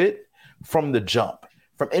fluid from the jump.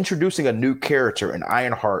 From introducing a new character in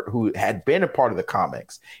Ironheart, who had been a part of the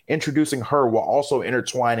comics, introducing her while also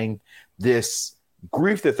intertwining this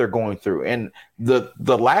grief that they're going through. And the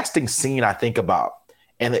lasting scene I think about,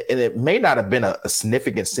 and it may not have been a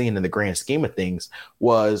significant scene in the grand scheme of things,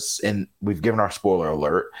 was, and we've given our spoiler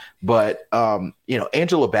alert, but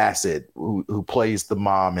Angela Bassett, who plays the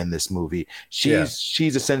mom in this movie, she's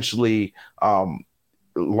essentially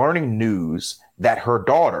learning news that her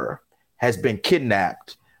daughter has been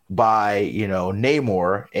kidnapped by,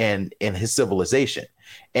 Namor and his civilization.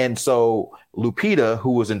 And so Lupita,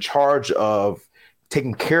 who was in charge of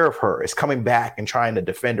taking care of her, is coming back and trying to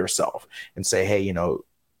defend herself and say, hey,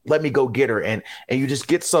 let me go get her. And you just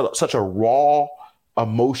get such a raw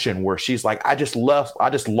emotion where she's like, I just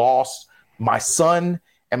lost my son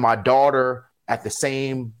and my daughter at the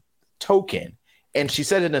same token. And she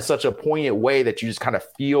said it in such a poignant way that you just kind of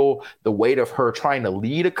feel the weight of her trying to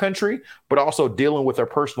lead a country, but also dealing with her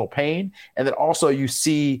personal pain. And then also you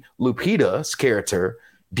see Lupita's character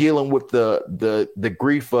dealing with the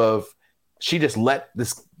grief of, she just let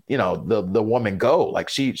this, the woman go. Like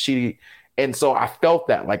she, and so I felt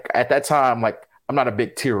that, like at that time, like I'm not a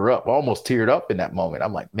big tearer up. I almost teared up in that moment.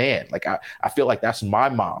 I'm like, man, like I feel like that's my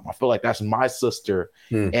mom. I feel like that's my sister.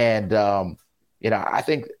 And, I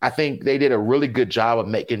think they did a really good job of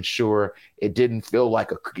making sure it didn't feel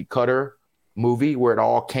like a cookie cutter movie where it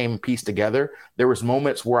all came pieced together. There was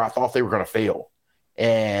moments where I thought they were going to fail.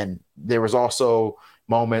 And there was also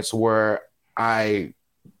moments where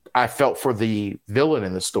I felt for the villain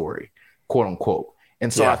in the story, quote unquote.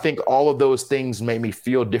 And so I think all of those things made me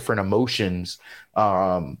feel different emotions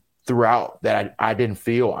throughout that I didn't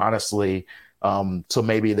feel, honestly, till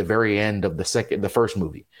maybe the very end of the first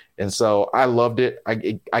movie. And so I loved it.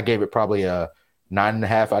 I gave it probably a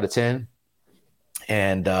 9.5 out of 10.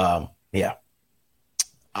 And I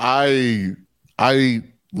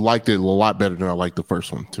liked it a lot better than I liked the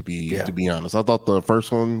first one, to be honest. I thought the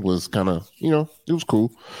first one was kind of, it was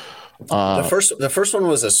cool. The first one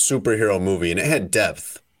was a superhero movie, and it had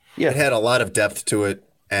depth. Yeah, it had a lot of depth to it,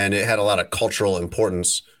 and it had a lot of cultural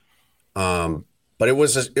importance. But it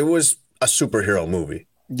was a superhero movie.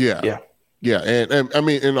 Yeah. And I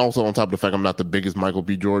mean, and also on top of the fact I'm not the biggest Michael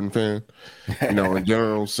B. Jordan fan, in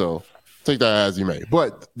general. So take that as you may.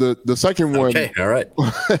 But the second one. Okay, all right.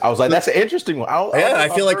 I was like, that's an interesting one. I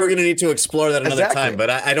feel like we're going to need to explore that another time, but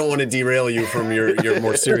I don't want to derail you from your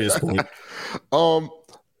more serious point.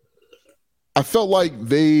 I felt like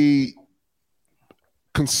they,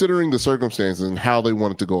 considering the circumstances and how they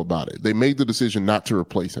wanted to go about it, they made the decision not to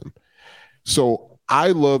replace him. So I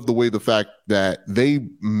love the fact that they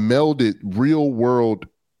melded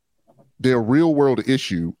their real world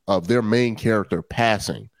issue of their main character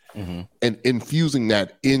passing and infusing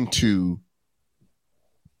that into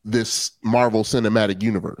this Marvel Cinematic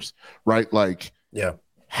Universe, right? Like,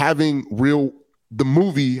 the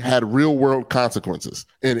movie had real world consequences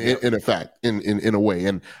in effect, in a way.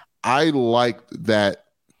 And I liked that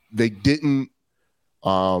they didn't,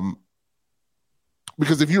 because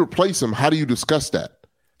if you replace them, how do you discuss that?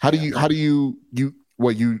 How do you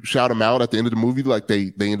shout them out at the end of the movie like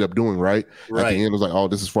they end up doing, right? At the end, it was like, oh,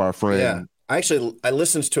 this is for our friend. Yeah. I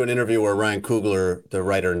listened to an interview where Ryan Coogler, the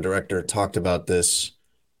writer and director, talked about this,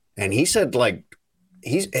 and he said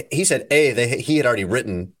he said he had already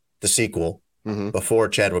written the sequel before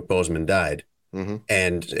Chadwick Boseman died.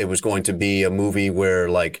 And it was going to be a movie where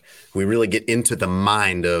we really get into the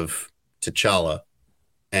mind of T'Challa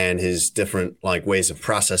and his different ways of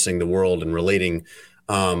processing the world and relating.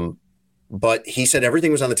 But he said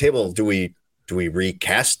everything was on the table. Do we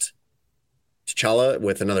recast T'Challa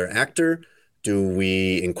with another actor? Do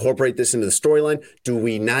we incorporate this into the storyline? Do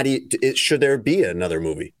we not? Should there be another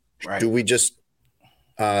movie? Right. Do we just,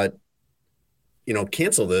 cancel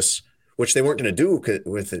this? Which they weren't going to do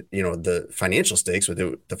with the financial stakes, with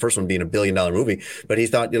the first one being $1 billion movie. But he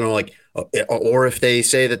thought, or if they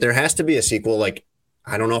say that there has to be a sequel,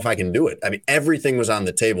 I don't know if I can do it. I mean, everything was on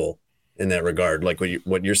the table in that regard, like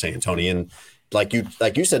what you're saying, Tony. And like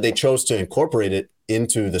you said, they chose to incorporate it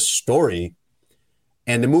into the story.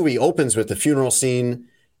 And the movie opens with the funeral scene.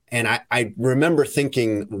 And I remember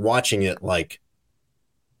thinking, watching it,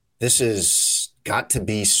 this has got to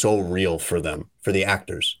be so real for them, for the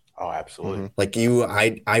actors. Oh, absolutely.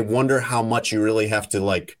 I wonder how much you really have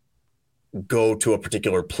to go to a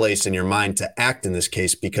particular place in your mind to act in this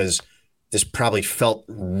case, because this probably felt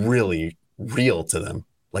really real to them,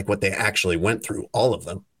 like what they actually went through, all of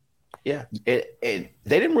them. Yeah. They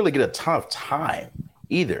didn't really get a ton of time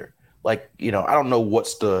either. I don't know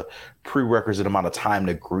what's the prerequisite amount of time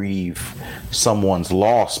to grieve someone's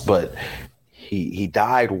loss, but he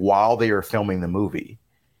died while they were filming the movie.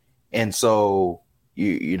 And so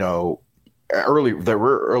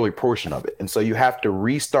early portion of it. And so you have to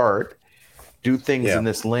restart, do things in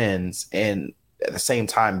this lens, and at the same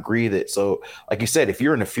time grieve it. So like you said, if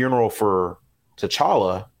you're in a funeral for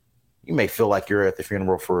T'Challa, you may feel like you're at the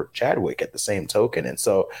funeral for Chadwick at the same token. And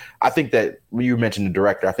so I think that when you mentioned the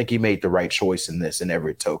director, I think he made the right choice in this, in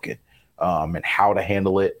every token, and how to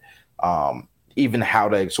handle it. Even how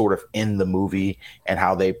to sort of end the movie, and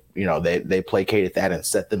how they placated that and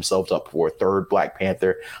set themselves up for a third Black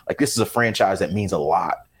Panther. This is a franchise that means a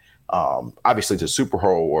lot, obviously to the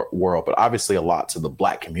superhero world, but obviously a lot to the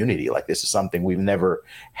Black community. This is something we've never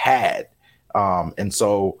had. And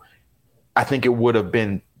so I think it would have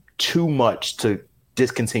been too much to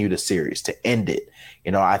discontinue the series, to end it.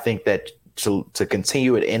 I think that to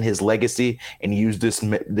continue it in his legacy and use this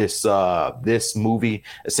movie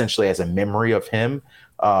essentially as a memory of him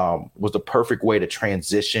was the perfect way to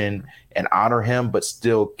transition and honor him, but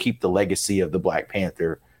still keep the legacy of the Black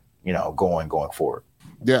Panther, going forward.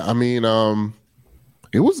 Yeah, I mean,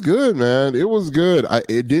 it was good, man. It was good.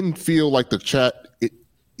 It didn't feel like the chat,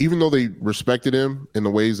 even though they respected him in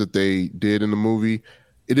the ways that they did in the movie,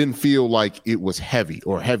 it didn't feel like it was heavy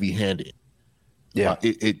or heavy-handed. Yeah,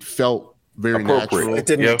 it felt very natural. It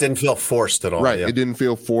didn't feel forced at all. Right. Yeah. It didn't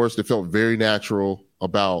feel forced. It felt very natural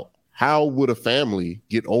about how would a family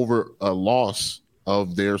get over a loss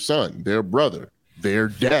of their son, their brother, their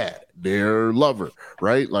dad, their lover,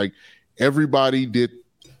 right? Everybody did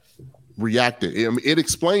reacted. It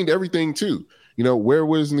explained everything too. You know, where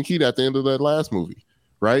was Nikita at the end of that last movie,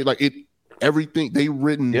 right? Like everything they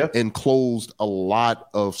written and closed a lot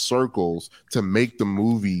of circles to make the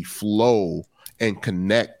movie flow and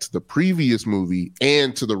connect the previous movie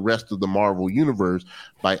and to the rest of the Marvel universe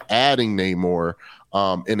by adding Namor.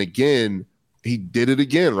 And again, he did it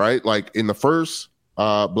again, right? Like in the first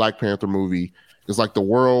Black Panther movie, it's like the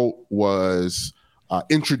world was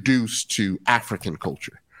introduced to African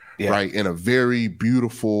culture, right? In a very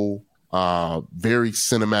beautiful, very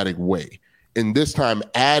cinematic way. And this time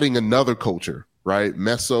adding another culture, right?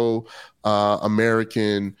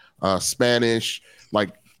 American, Spanish,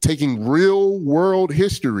 like taking real world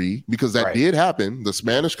history, because that did happen. The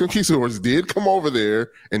Spanish conquistadors did come over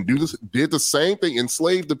there and did the same thing,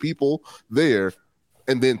 enslaved the people there,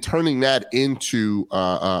 and then turning that into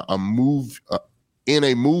a movie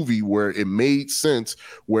where it made sense,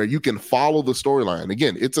 where you can follow the storyline.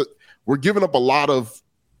 Again, we're giving up a lot of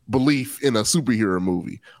belief in a superhero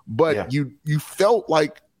movie, but you felt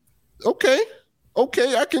like, okay,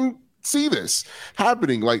 I can see this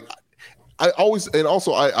happening. Like I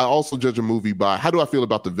also judge a movie by how do I feel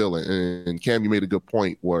about the villain. And Cam, you made a good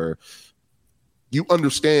point where you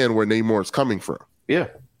understand where Namor is coming from. Yeah,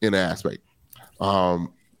 in an aspect. All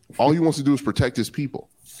he wants to do is protect his people,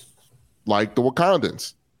 like the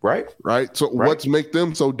Wakandans. Right. So what's make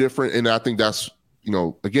them so different? And I think that's,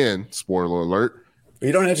 again, spoiler alert.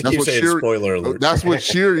 You don't have to keep saying spoiler alert. That's what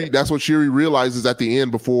Shuri realizes at the end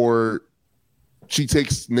before she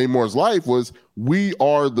takes Namor's life was, we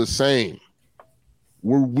are the same.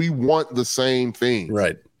 We want the same thing.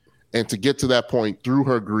 Right. And to get to that point through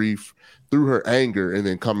her grief, through her anger, and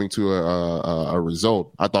then coming to a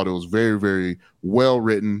result, I thought it was very, very well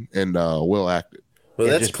written and well acted. Well,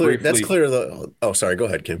 that's clear. Briefly, that's clear. Oh, sorry. Go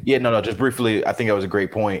ahead, Kim. Yeah, no. Just briefly, I think that was a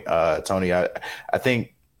great point, Tony. I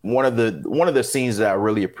think one of the scenes that I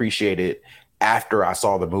really appreciated after I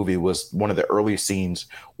saw the movie was one of the early scenes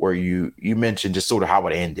where you mentioned just sort of how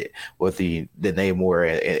it ended with the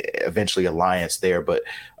Namor eventually alliance there. But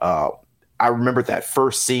I remember that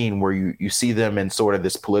first scene where you see them in sort of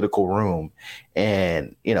this political room,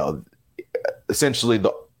 and essentially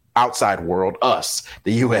the outside world, us,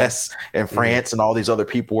 the US and France and all these other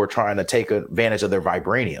people are trying to take advantage of their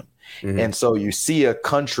vibranium. Mm-hmm. And so you see a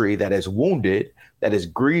country that is wounded, that is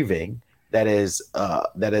grieving, that is a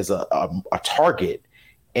target,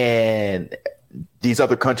 and these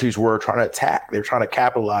other countries were trying to attack. They're trying to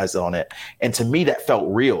capitalize on it. And to me, that felt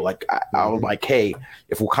real. Like I was like, hey,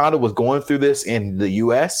 if Wakanda was going through this in the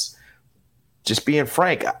US, just being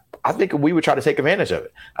frank, I think we would try to take advantage of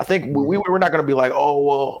it. I think we were not going to be like, oh,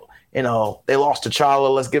 well, they lost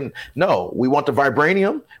T'Challa, let's give them. No, we want the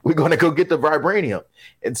vibranium. We're going to go get the vibranium.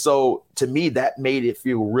 And so to me, that made it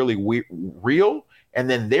feel really real. And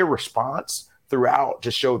then their response throughout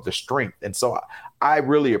just showed the strength. And so I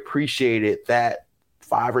really appreciated that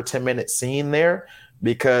 5 or 10 minute scene there,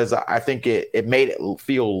 because I think it made it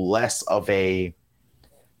feel less of a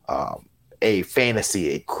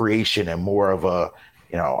fantasy, a creation, and more of a,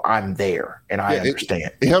 I'm there and I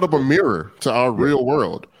understand. It held up a mirror to our real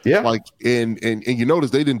world. Yeah. Like, and you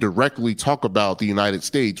notice they didn't directly talk about the United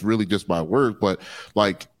States really just by word, but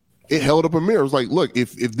like it held up a mirror. It was like, look,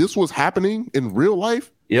 if this was happening in real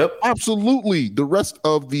life, absolutely. The rest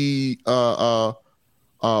of the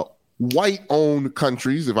white owned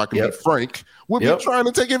countries, if I can be frank, would be trying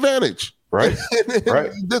to take advantage. Right.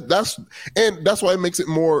 That's why it makes it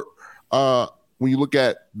more, when you look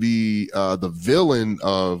at the villain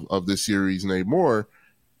of this series, Namor,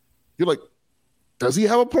 you're like, does he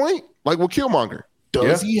have a point? Like with Killmonger,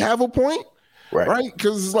 does he have a point? Right?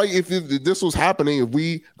 Because it's like if this was happening,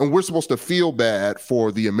 we're supposed to feel bad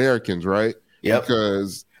for the Americans, right? Yeah.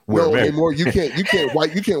 Because Namor, you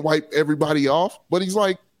can't wipe everybody off. But he's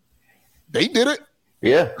like, they did it.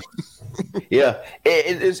 Yeah. Yeah.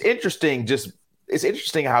 It's interesting. It's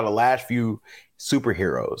interesting how the last few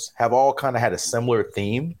superheroes have all kind of had a similar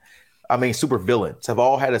theme. I mean, super villains have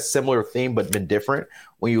all had a similar theme, but been different.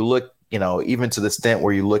 When you look, even to the extent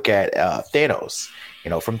where you look at Thanos,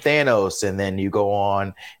 from Thanos, and then you go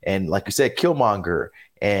on and, like you said, Killmonger,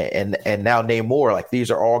 and now Namor. Like,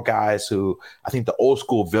 these are all guys who, I think the old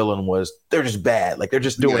school villain was, they're just bad. Like, they're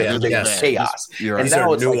just doing chaos. And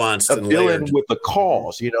now it's nuanced, like a villain with the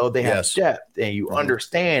cause. They have depth, and you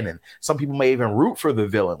understand. And some people may even root for the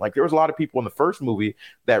villain. Like, there was a lot of people in the first movie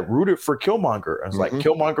that rooted for Killmonger. I was like,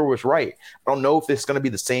 Killmonger was right. I don't know if it's going to be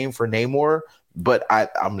the same for Namor, but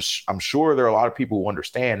I'm sure there are a lot of people who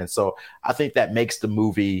understand. And so I think that makes the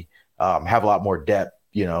movie have a lot more depth,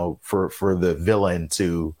 for the villain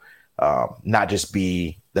to not just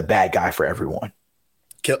be the bad guy for everyone.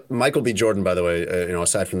 Michael B. Jordan, by the way,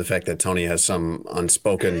 aside from the fact that Tony has some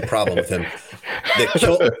unspoken problem with him,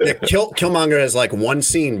 Killmonger has like one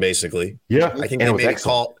scene basically. Yeah, I think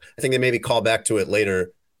they maybe call back to it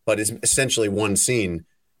later, but it's essentially one scene,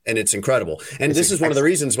 and it's incredible. And this is one of the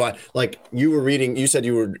reasons why, like you said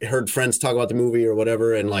you heard friends talk about the movie or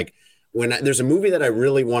whatever, and like when there's a movie that I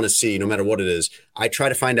really want to see, no matter what it is, I try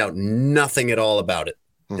to find out nothing at all about it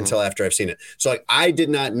until after I've seen it. So like I did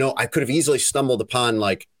not know. I could have easily stumbled upon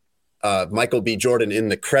like Michael B. Jordan in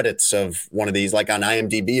the credits of one of these, like on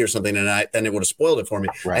IMDb or something, and then it would have spoiled it for me.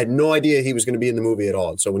 Right. I had no idea he was going to be in the movie at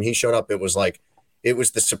all. And so when he showed up, it was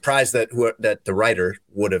the surprise that the writer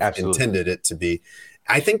would have intended it to be.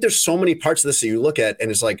 I think there's so many parts of this that you look at,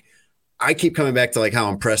 and it's like I keep coming back to like how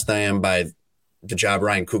impressed I am by the job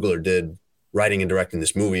Ryan Coogler did writing and directing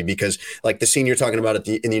this movie, because like the scene you're talking about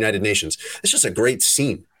in the United Nations, it's just a great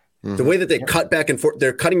scene. Mm-hmm. The way that they cut back and forth,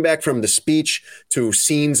 they're cutting back from the speech to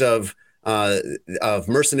scenes of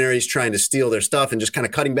mercenaries trying to steal their stuff, and just kind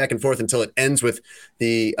of cutting back and forth until it ends with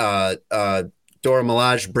the Dora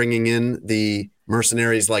Milaje bringing in the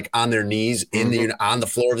mercenaries like on their knees on the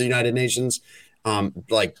floor of the United Nations.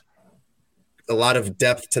 Like a lot of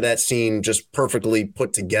depth to that scene, just perfectly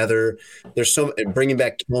put together. There's bringing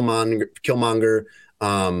back Killmonger,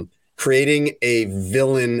 creating a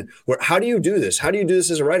villain. How do you do this? How do you do this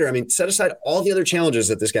as a writer? I mean, set aside all the other challenges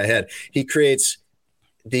that this guy had. He creates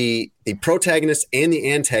the protagonist and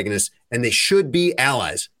the antagonist, and they should be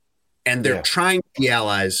allies, and they're trying to be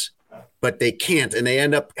allies, but they can't, and they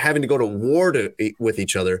end up having to go to war with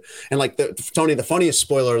each other. And like Tony, the funniest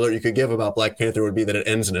spoiler alert you could give about Black Panther would be that it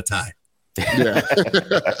ends in a tie. Yeah.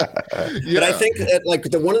 But I think that like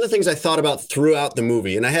one of the things I thought about throughout the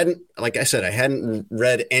movie, and I hadn't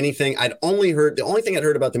read anything. The only thing I'd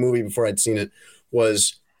heard about the movie before I'd seen it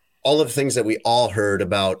was all of the things that we all heard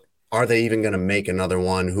about. Are they even going to make another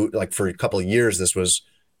one? Who, like, for a couple of years, this was,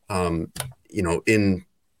 in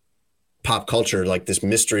pop culture, like this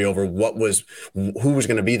mystery over who was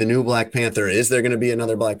going to be the new Black Panther. Is there going to be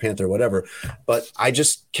another Black Panther? Whatever. But I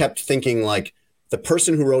just kept thinking like, the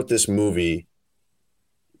person who wrote this movie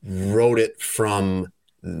wrote it from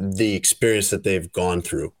the experience that they've gone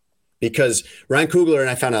through, because Ryan Coogler, and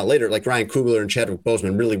I found out later, like Ryan Coogler and Chadwick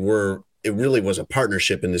Boseman really was a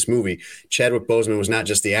partnership in this movie. Chadwick Boseman was not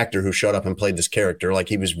just the actor who showed up and played this character. Like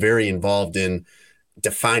he was very involved in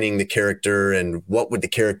defining the character and what would the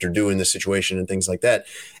character do in this situation and things like that.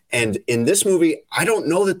 And in this movie, I don't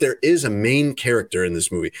know that there is a main character in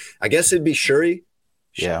this movie. I guess it'd be Shuri.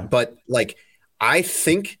 Yeah. But like, I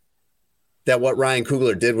think that what Ryan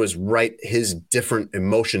Coogler did was write his different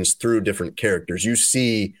emotions through different characters. You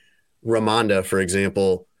see Ramonda, for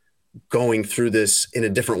example, going through this in a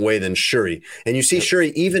different way than Shuri. And you see Shuri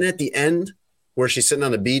even at the end where she's sitting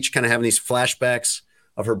on the beach, kind of having these flashbacks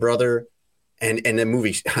of her brother. And the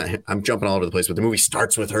movie, I'm jumping all over the place, but the movie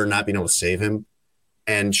starts with her not being able to save him.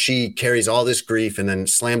 And she carries all this grief and then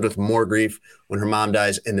slammed with more grief when her mom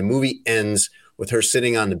dies. And the movie ends with her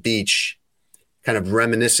sitting on the beach, kind of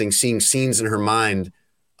reminiscing, seeing scenes in her mind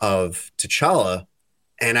of T'Challa.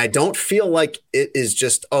 And I don't feel like it is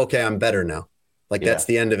just, okay, I'm better now. Like that's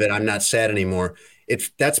the end of it. I'm not sad anymore.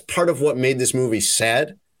 That's part of what made this movie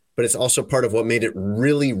sad, but it's also part of what made it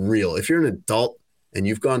really real. If you're an adult and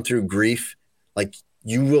you've gone through grief, like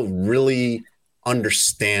you will really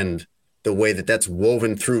understand the way that that's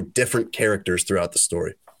woven through different characters throughout the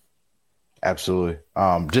story. Absolutely.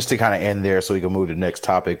 Just to kind of end there so we can move to the next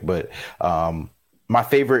topic. But my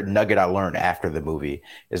favorite nugget I learned after the movie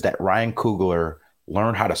is that Ryan Coogler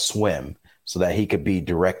learned how to swim so that he could be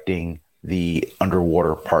directing the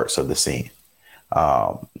underwater parts of the scene.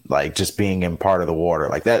 Like just being in part of the water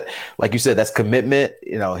like that. Like you said, that's commitment,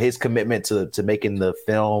 his commitment to making the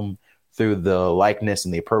film through the likeness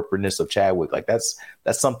and the appropriateness of Chadwick. Like that's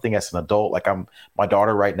something as an adult, like my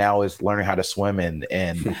daughter right now is learning how to swim.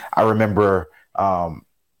 And I remember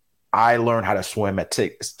I learned how to swim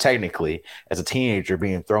technically as a teenager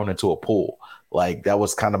being thrown into a pool. Like that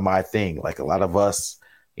was kind of my thing. Like a lot of us,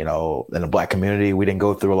 in the Black community, we didn't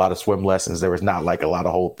go through a lot of swim lessons. There was not like a lot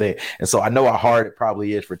of whole thing. And so I know how hard it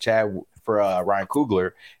probably is for Ryan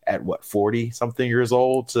Coogler at 40 something years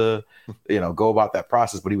old to, go about that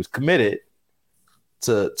process, but he was committed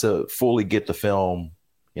to fully get the film,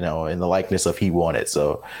 in the likeness of he wanted.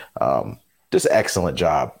 So just excellent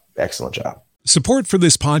job. Excellent job. Support for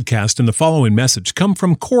this podcast and the following message come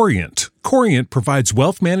from Corient. Corient provides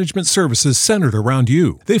wealth management services centered around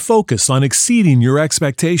you. They focus on exceeding your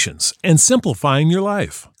expectations and simplifying your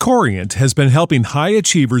life. Corient has been helping high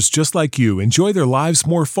achievers just like you enjoy their lives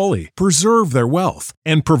more fully, preserve their wealth,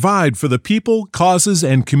 and provide for the people, causes,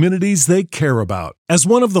 and communities they care about. As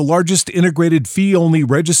one of the largest integrated fee-only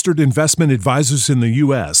registered investment advisors in the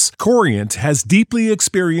U.S., Corient has deeply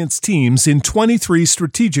experienced teams in 23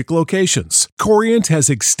 strategic locations. Corient has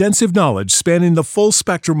extensive knowledge spanning the full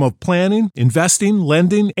spectrum of planning, investing,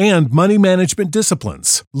 lending, and money management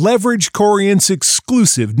disciplines. Leverage Corient's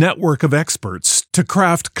exclusive network of experts to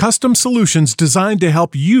craft custom solutions designed to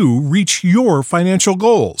help you reach your financial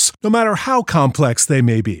goals, no matter how complex they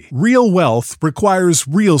may be. Real wealth requires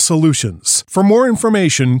real solutions. For more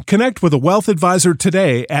information, connect with a wealth advisor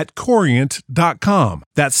today at Corient.com.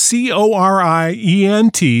 That's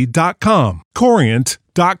Corient.com.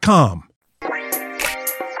 Corient.com.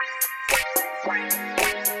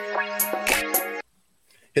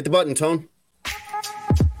 Hit the button, Tone.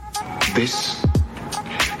 This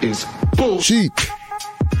is bullshit.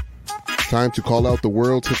 Time to call out the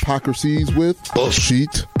world's hypocrisies with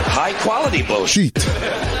bullshit. High quality bullshit.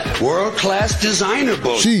 World-class designer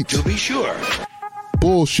bullshit, to be sure.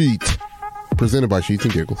 Bullshit. Presented by Sheets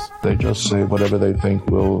and Giggles. They just say whatever they think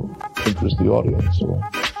will interest the audience or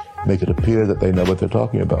make it appear that they know what they're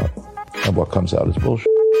talking about. And what comes out is bullshit.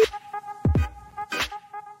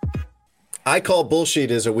 I Call Bullshit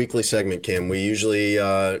is a weekly segment, Kim. We usually,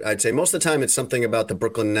 I'd say most of the time it's something about the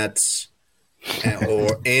Brooklyn Nets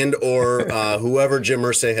or whoever Jim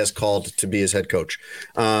Irsay has called to be his head coach.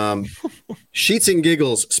 Sheets and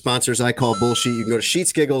Giggles sponsors I Call Bullshit. You can go to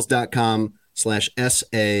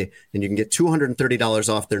sheetsgiggles.com/SA and you can get $230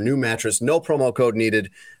 off their new mattress. No promo code needed.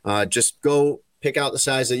 Just go pick out the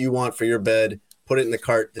size that you want for your bed, put it in the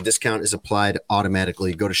cart. The discount is applied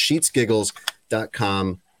automatically. Go to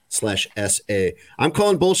sheetsgiggles.com/SA. I'm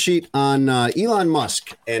calling bullshit on Elon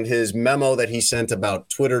Musk and his memo that he sent about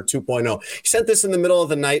Twitter 2.0. He sent this in the middle of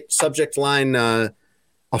the night, subject line, a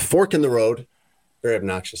fork in the road. Very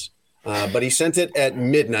obnoxious. But he sent it at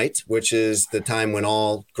midnight, which is the time when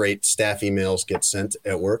all great staff emails get sent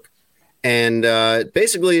at work. And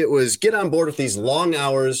basically it was get on board with these long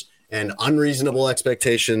hours and unreasonable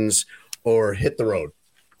expectations or hit the road.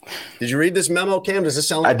 Did you read this memo, Cam? Does this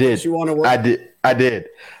sound like this you want to work? I did.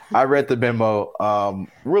 I read the memo.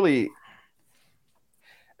 Really,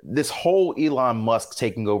 this whole Elon Musk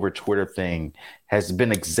taking over Twitter thing has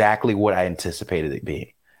been exactly what I anticipated it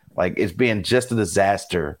being. Like, it's being just a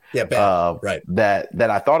disaster. Yeah, bad. Right. That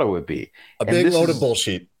I thought it would be. A big load of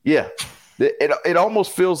bullshit. Yeah. It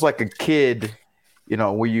almost feels like a kid,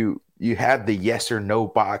 where you have the yes or no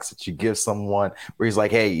box that you give someone where he's like,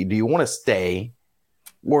 hey, do you want to stay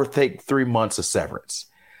or take 3 months of severance?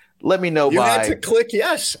 Let me know. You had to click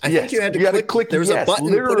yes. I think you had to click. There was a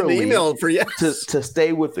button to put in the email for yes to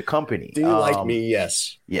stay with the company. Do you like me?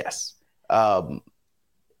 Yes. Yes.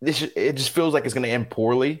 It just feels like it's going to end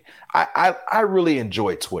poorly. I really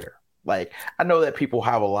enjoy Twitter. Like, I know that people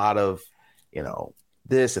have a lot of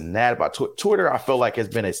this and that about Twitter. I feel like has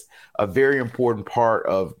been a very important part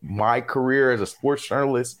of my career as a sports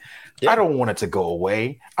journalist. Yeah. I don't want it to go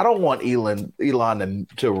away. I don't want Elon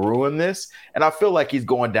to ruin this. And I feel like he's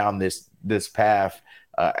going down this path.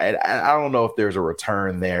 And I don't know if there's a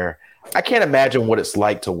return there. I can't imagine what it's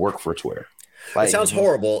like to work for Twitter. It sounds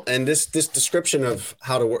horrible. And this description of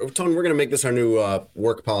how to work, Tony, we're going to make this our new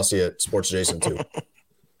work policy at Sports Adjacent too.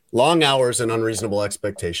 Long hours and unreasonable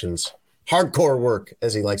expectations. Hardcore work,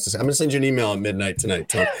 as he likes to say. I'm going to send you an email at midnight tonight,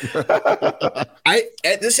 Tony.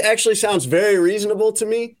 This actually sounds very reasonable to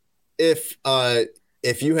me. If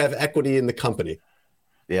you have equity in the company,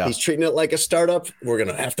 yeah, he's treating it like a startup. We're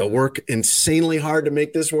going to have to work insanely hard to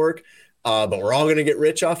make this work, but we're all going to get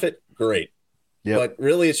rich off it. Great. Yep. But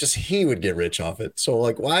really, it's just he would get rich off it. So,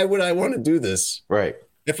 like, why would I want to do this? Right.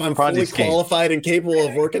 If I'm fully qualified and capable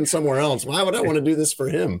of working somewhere else, why would I want to do this for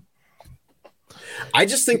him? I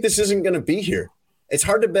just think this isn't going to be here. It's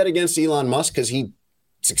hard to bet against Elon Musk because he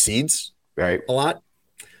succeeds a lot.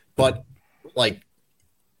 But, like,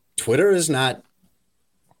 Twitter is not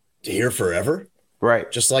here forever.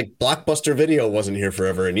 Right. Just like Blockbuster Video wasn't here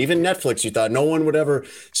forever. And even Netflix, you thought no one would ever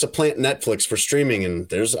supplant Netflix for streaming. And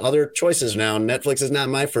there's other choices now. Netflix is not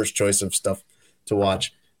my first choice of stuff to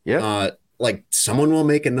watch. Yeah. Like, someone will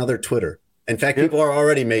make another Twitter. In fact, people are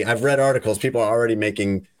already I've read articles. People are already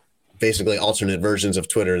making basically alternate versions of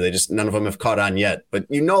Twitter. None of them have caught on yet. But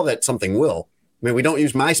you know that something will. I mean, we don't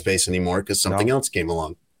use MySpace anymore because something else came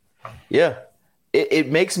along. Yeah. It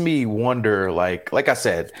makes me wonder, like I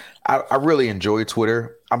said, I really enjoy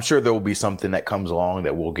Twitter. I'm sure there will be something that comes along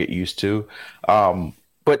that we'll get used to.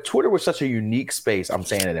 But Twitter was such a unique space. I'm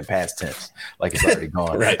saying it in past tense, like it's already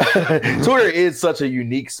gone. Right. Twitter is such a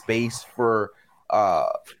unique space for, I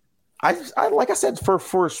like I said,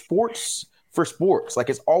 for sports. Like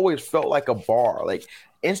it's always felt like a bar. Like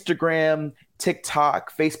Instagram,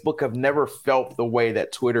 TikTok, Facebook have never felt the way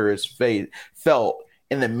that Twitter is felt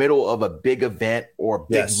in the middle of a big event or a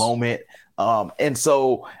big moment. And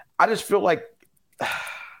so I just feel like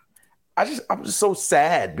I'm just so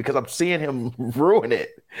sad because I'm seeing him ruin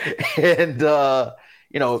it. And,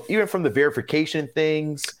 even from the verification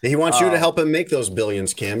things. He wants you to help him make those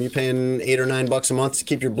billions, Cam. You paying $8 or $9 a month to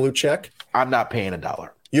keep your blue check? I'm not paying $1.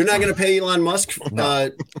 You're not going to pay Elon Musk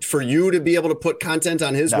for you to be able to put content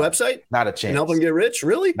on his website? Not a chance. And help him get rich?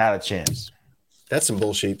 Really? Not a chance. That's some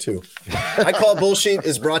bullshit too. I Call It Bullshit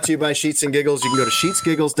is brought to you by Sheets and Giggles. You can go to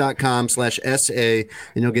sheetsgiggles.com/SA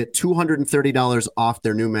and you'll get $230 off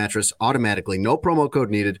their new mattress automatically. No promo code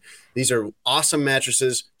needed. These are awesome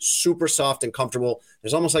mattresses, super soft and comfortable.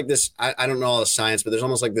 There's almost like this, I don't know all the science, but there's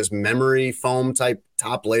almost like this memory foam type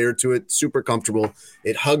top layer to it. Super comfortable.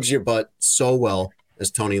 It hugs your butt so well,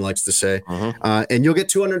 as Tony likes to say. And you'll get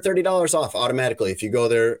 $230 off automatically if you go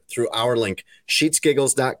there through our link,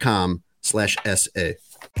 sheetsgiggles.com/SA.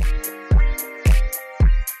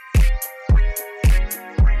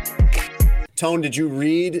 Tone, did you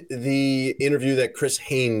read the interview that Chris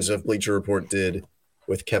Haynes of Bleacher Report did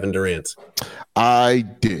with Kevin Durant? I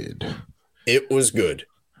did. It was good.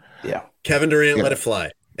 Yeah. Kevin Durant let it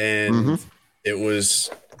fly. And it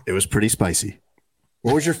was pretty spicy.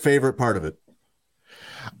 What was your favorite part of it?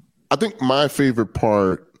 I think my favorite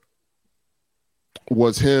part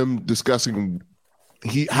was him discussing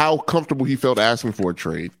how comfortable he felt asking for a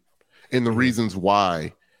trade and the reasons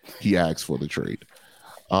why he asked for the trade.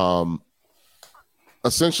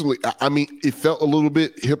 Essentially, I mean, it felt a little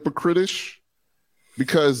bit hypocritish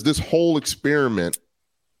because this whole experiment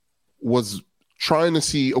was trying to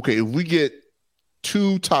see, okay, if we get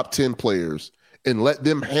 2 top 10 players and let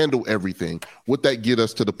them handle everything, would that get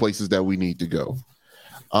us to the places that we need to go?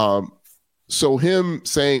 So him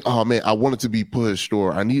saying, "Oh man, I want it to be pushed,"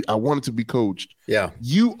 or I want it to be coached. Yeah,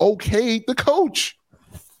 you okayed the coach.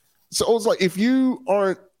 So it's like if you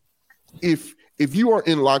aren't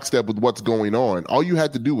in lockstep with what's going on, all you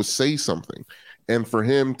had to do was say something. And for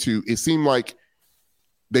him to, it seemed like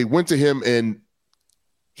they went to him and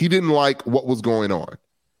he didn't like what was going on.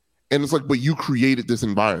 And it's like, but you created this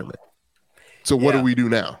environment. So what do we do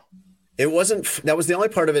now? That was the only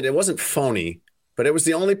part of it. It wasn't phony. But it was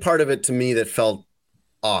the only part of it to me that felt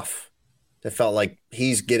off. That felt like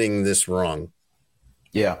he's getting this wrong.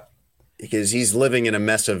 Yeah. Because he's living in a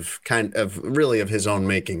mess of really of his own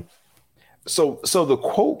making. So the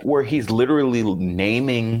quote where he's literally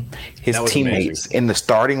naming his teammates in the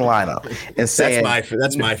starting lineup and saying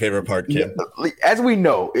that's my favorite part, Kim. As we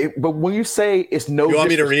know, but when you say it's no, you want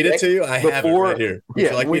me to read it to you? I have it right here. Would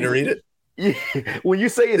you like me to read it? Yeah. When you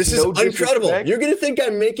say it's this is incredible, you're going to think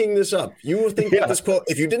I'm making this up. You will think that this quote,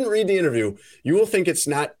 if you didn't read the interview, you will think it's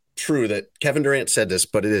not true that Kevin Durant said this,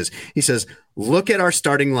 but it is. He says, "Look at our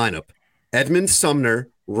starting lineup: Edmund Sumner,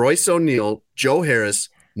 Royce O'Neal, Joe Harris,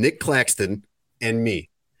 Nick Claxton, and me.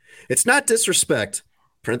 It's not disrespect.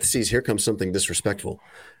 Parentheses, here comes something disrespectful.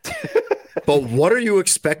 But what are you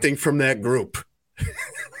expecting from that group?"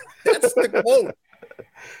 That's the quote.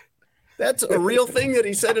 That's a real thing that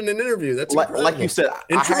he said in an interview. That's like you said,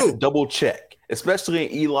 I have to double check, especially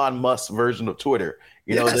in Elon Musk's version of Twitter.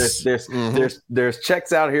 You know, there's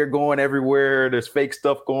checks out here going everywhere. There's fake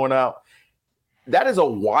stuff going out. That is a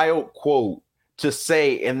wild quote to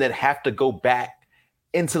say and then have to go back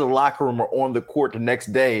into the locker room or on the court the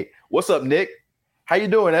next day. "What's up, Nick? How you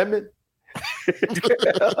doing, Edmund?"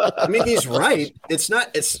 I mean, he's right. It's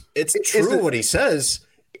true what he says.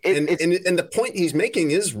 And the point he's making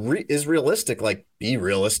is realistic. Like, be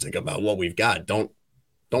realistic about what we've got. Don't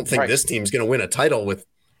think this team's going to win a title with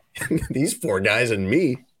these 4 guys and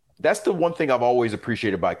me. That's the one thing I've always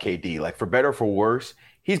appreciated about KD. Like, for better or for worse,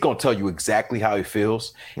 he's going to tell you exactly how he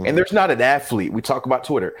feels. Mm-hmm. And there's not an athlete. We talk about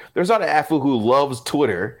Twitter. There's not an athlete who loves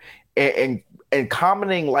Twitter and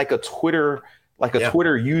commenting like a Twitter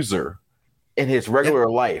user in his regular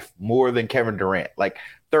life more than Kevin Durant. Like,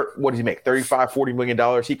 what does he make? $35-40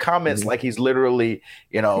 million. He comments like he's literally,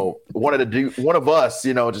 one of us,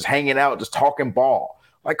 just hanging out, just talking ball.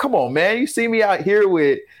 Like, come on, man. You see me out here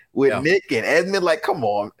with Nick and Edmund. Like, come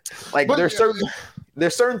on. Like, there's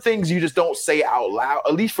certain things you just don't say out loud,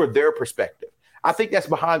 at least for their perspective. I think that's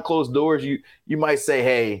behind closed doors. You might say,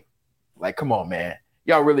 hey, like, come on, man.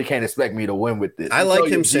 Y'all really can't expect me to win with this. I like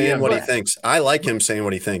him saying what he thinks. I like him saying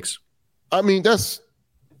what he thinks. I mean, that's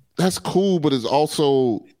cool, but it's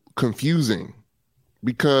also confusing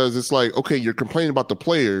because it's like, okay, you're complaining about the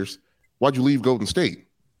players. Why'd you leave Golden State?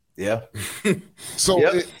 Yeah. So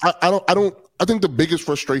I think the biggest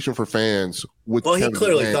frustration for fans with he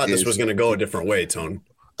clearly thought this was going to go a different way, Tone.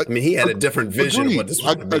 I mean, he had a different vision of what this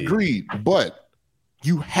was going to be. Agreed, but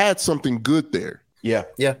you had something good there. Yeah.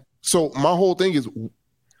 Yeah. So my whole thing is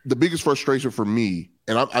the biggest frustration for me,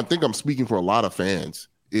 and I think I'm speaking for a lot of fans,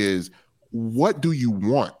 is what do you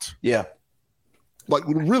want? Yeah. Like,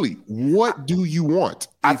 really, what do you want?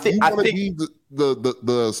 I think be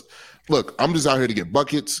the look, I'm just out here to get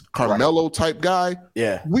buckets, Carmelo type guy.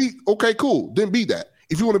 Yeah. Okay, cool. Then be that.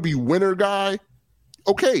 If you want to be winner guy,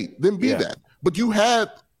 okay, then be that. But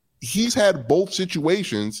he's had both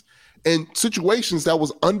situations, and situations that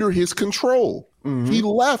was under his control. Mm-hmm. He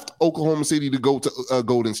left Oklahoma City to go to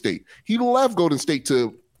Golden State. He left Golden State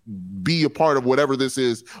to be a part of whatever this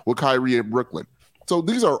is with Kyrie at Brooklyn. So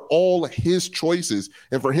these are all his choices.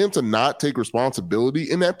 And for him to not take responsibility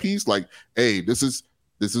in that piece, like, hey, this is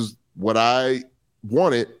what I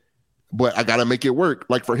wanted, but I got to make it work.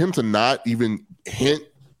 Like, for him to not even hint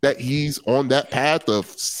that he's on that path of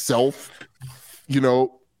self,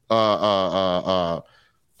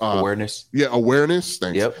 awareness. Yeah, awareness.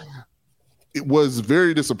 Thanks. Yep. It was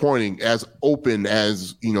very disappointing, as open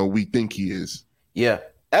as we think he is. Yeah,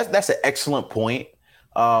 that's an excellent point.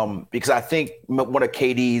 Because I think one of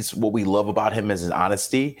KD's, what we love about him is his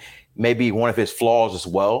honesty, maybe one of his flaws as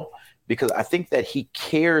well, because I think that he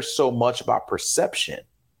cares so much about perception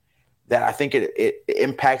that I think it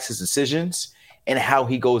impacts his decisions and how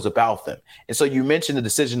he goes about them. And so you mentioned the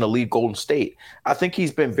decision to leave Golden State. I think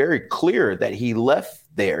he's been very clear that he left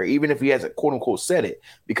there, even if he hasn't quote unquote said it,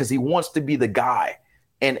 because he wants to be the guy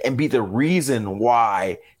and be the reason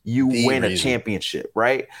why you win a championship,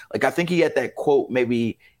 right? Like, I think he had that quote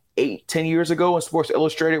maybe 8-10 years ago in Sports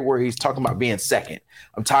Illustrated where he's talking about being second.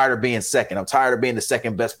 I'm tired of being second. I'm tired of being the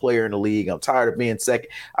second best player in the league. I'm tired of being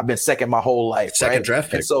second. I've been second my whole life. Second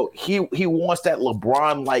draft pick. And so he wants that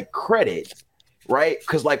LeBron-like credit, right?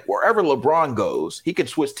 Because like wherever LeBron goes, he can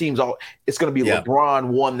switch teams. It's going to be LeBron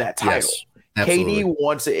won that title. Yes. Absolutely. KD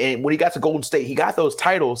wants it, and when he got to Golden State, he got those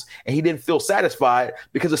titles, and he didn't feel satisfied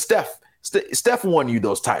because of Steph. Steph won you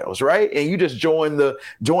those titles, right? And you just joined the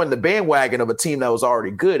bandwagon of a team that was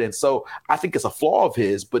already good. And so I think it's a flaw of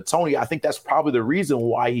his. But Tony, I think that's probably the reason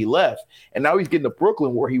why he left. And now he's getting to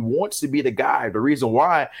Brooklyn where he wants to be the guy, the reason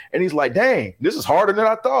why. And he's like, dang, this is harder than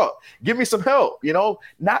I thought. Give me some help,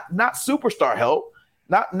 not superstar help.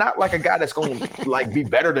 Not like a guy that's going to like be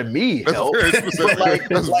better than me. That's help, very specific. Like,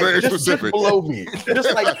 that's like very just specific. Below me,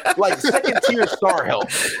 just like second tier star help.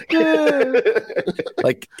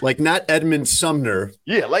 like not Edmund Sumner.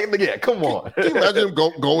 Yeah, come on. Can you imagine him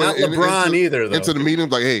going not LeBron either, though. into the meeting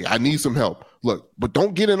like, hey, I need some help. Look, but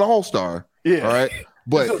don't get an all-star. Yeah. All right.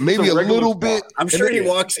 But maybe a little bit. I'm sure he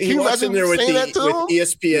walks in there with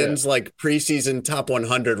ESPN's like preseason top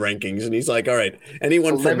 100 rankings, and he's like, "All right,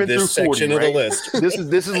 anyone from this section of the list,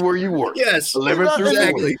 this is where you work." Yes, 11 through 40.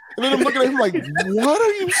 exactly. And then I'm looking at him like, "What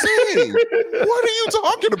are you saying? What are you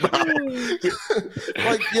talking about?"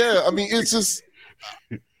 Like, yeah, I mean, it's just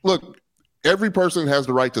look. Every person has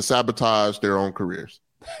the right to sabotage their own careers.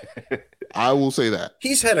 I will say that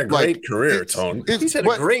He's had a great career, Tone. He's had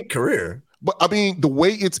a great career. But I mean, the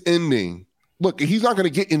way it's ending, look, he's not going to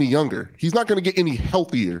get any younger. He's not going to get any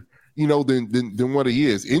healthier, than what he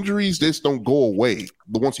is. Injuries just don't go away.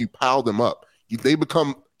 But once you pile them up, they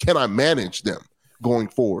become, can I manage them going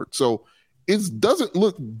forward? So it doesn't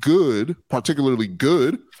look good, particularly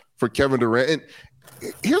good for Kevin Durant.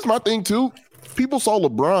 And here's my thing too. People saw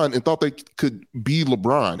LeBron and thought they could be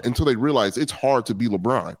LeBron until they realized it's hard to be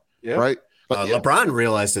LeBron, right? LeBron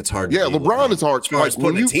realized it's hard. Yeah, LeBron is hard. As far as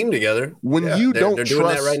putting a team together. They're doing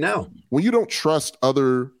that right now. When you don't trust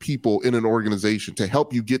other people in an organization to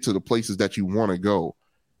help you get to the places that you want to go,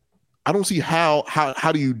 I don't see how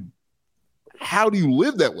do you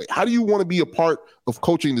live that way? How do you want to be a part of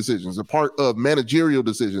coaching decisions, a part of managerial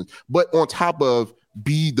decisions, but on top of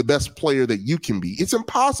be the best player that you can be? It's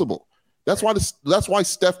impossible. That's why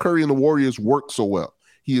Steph Curry and the Warriors work so well.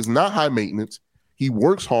 He is not high maintenance. He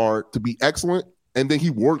works hard to be excellent, and then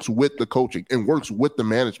he works with the coaching and works with the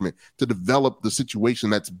management to develop the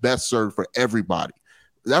situation that's best served for everybody.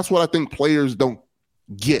 That's what I think players don't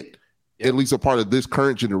get, at least a part of this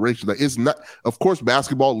current generation. That it's not, of course,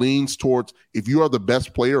 basketball leans towards if you are the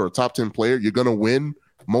best player or top 10 player, you're going to win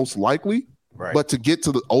most likely. Right. But to get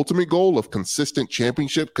to the ultimate goal of consistent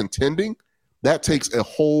championship contending, that takes a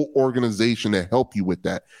whole organization to help you with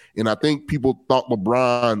that. And I think people thought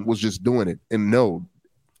LeBron was just doing it. And no,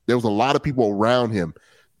 there was a lot of people around him,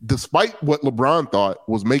 despite what LeBron thought,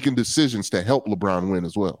 was making decisions to help LeBron win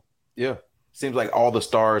as well. Yeah. seems like all the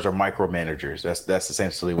stars are micromanagers. That's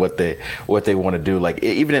essentially what they want to do. Like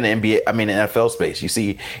even in the NBA, I mean, in the NFL space, you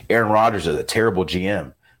see Aaron Rodgers is a terrible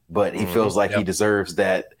GM, but he feels like he deserves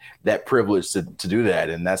that privilege to do that,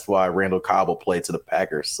 and that's why Randall Cobb will play to the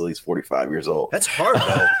Packers till he's 45 years old. That's hard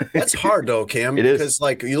though. That's hard though, Cam. It is. Because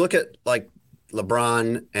like you look at like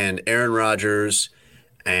LeBron and Aaron Rodgers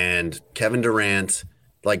and Kevin Durant,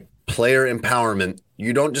 like player empowerment.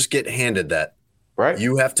 You don't just get handed that. Right.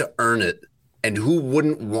 You have to earn it. And who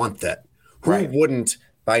wouldn't want that? Who wouldn't,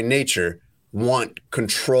 by nature, want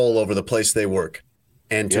control over the place they work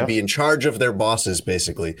and to be in charge of their bosses,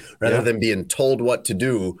 basically, rather than being told what to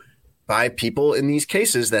do by people in these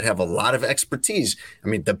cases that have a lot of expertise. I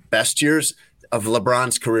mean, the best years of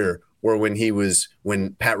LeBron's career were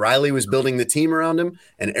when Pat Riley was building the team around him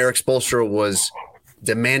and Eric Spoelstra was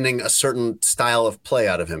demanding a certain style of play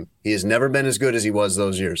out of him. He has never been as good as he was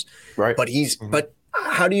those years. Right. But but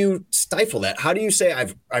how do you stifle that? How do you say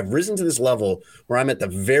I've risen to this level where I'm at the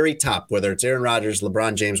very top, whether it's Aaron Rodgers,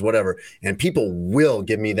 LeBron James, whatever, and people will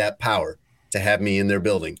give me that power to have me in their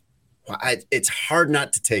building? It's hard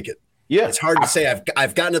not to take it. Yeah, it's hard to say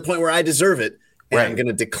I've gotten to the point where I deserve it, and I'm going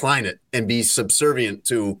to decline it and be subservient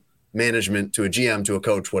to management, to a GM, to a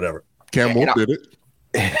coach, whatever. Cam Wolf did it.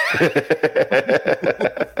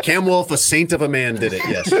 Cam Wolf, a saint of a man, did it.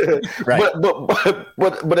 Yes, right.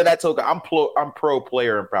 But at that token, I'm pro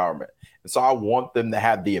player empowerment, and so I want them to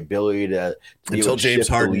have the ability to until James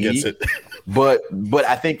Harden gets it. But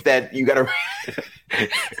I think that you got to.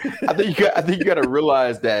 I think you got to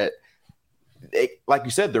realize that, like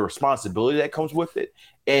you said, the responsibility that comes with it,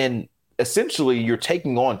 and essentially you're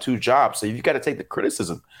taking on two jobs, so you've got to take the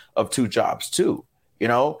criticism of two jobs too. You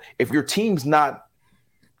know, if your team's not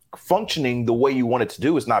functioning the way you want it to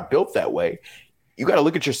do, it's not built that way, you got to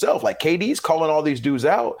look at yourself. Like KD's calling all these dudes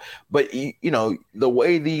out, but you know the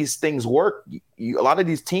way these things work, a lot of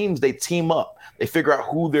these teams, they team up, they figure out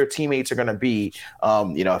who their teammates are going to be.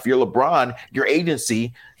 You know, if you're LeBron, your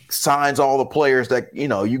agency signs all the players that, you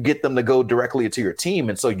know, you get them to go directly to your team,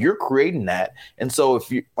 and so you're creating that. And so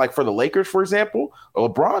if you, like for the Lakers, for example,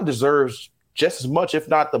 LeBron deserves just as much, if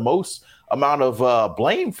not the most amount of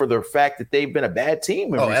blame for the fact that they've been a bad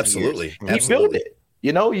team. Absolutely. He built it.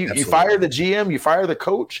 You know, you fire the GM, you fire the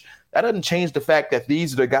coach. That doesn't change the fact that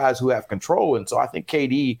these are the guys who have control. And so I think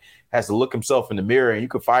KD has to look himself in the mirror, and you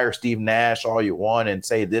can fire Steve Nash all you want and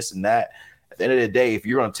say this and that. At the end of the day, if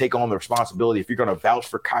you're going to take on the responsibility, if you're going to vouch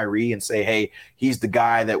for Kyrie and say, hey, he's the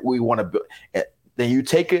guy that we want to build, then you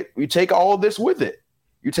take all of this with it.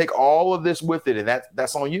 You take all of this with it, and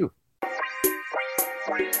that's on you.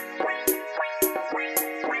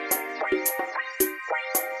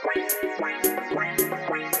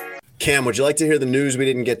 Cam, would you like to hear the news we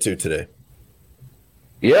didn't get to today?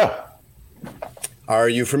 Yeah. Are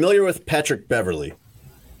you familiar with Patrick Beverley?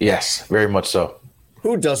 Yes, very much so.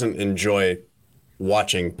 Who doesn't enjoy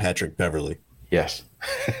watching Patrick Beverley? Yes.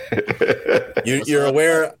 You're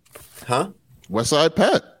aware, huh? Westside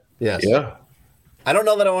Pat. Yes. Yeah. I don't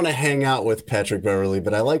know that I want to hang out with Patrick Beverley,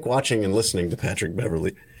 but I like watching and listening to Patrick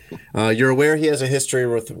Beverley. You're aware he has a history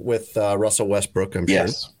with Russell Westbrook, I'm sure.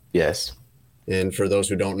 Yes. And for those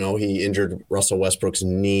who don't know, he injured Russell Westbrook's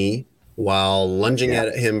knee while lunging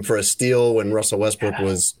at him for a steal when Russell Westbrook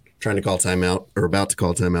was trying to call timeout or about to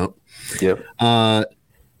call timeout. Yep.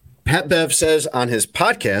 Pat Bev says on his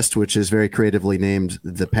podcast, which is very creatively named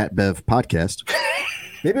the Pat Bev Podcast.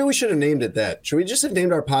 Maybe we should have named it that. Should we just have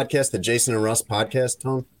named our podcast the Jason and Russ Podcast,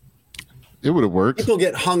 Tom? It would have worked. People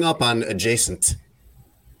get hung up on adjacent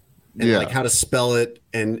and like how to spell it.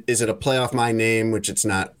 And is it a play off my name, which it's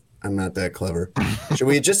not. I'm not that clever. Should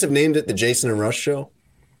we just have named it the Jason and Russ Show?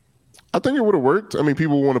 I think it would have worked. I mean,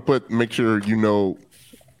 people want to make sure, you know,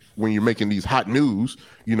 when you're making these hot news,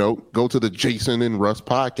 you know, go to the Jason and Russ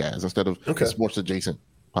podcast instead of the Sports Adjacent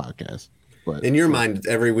podcast. But in your mind,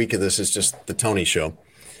 every week of this is just the Tony Show.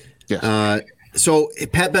 Yes. So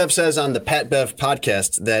Pat Bev says on the Pat Bev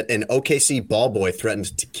podcast that an OKC ball boy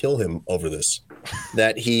threatened to kill him over this,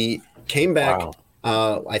 that he came back,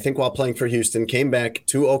 I think while playing for Houston, came back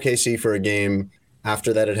to OKC for a game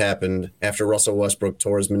after that had happened, after Russell Westbrook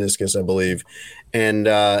tore his meniscus, I believe. And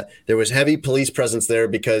there was heavy police presence there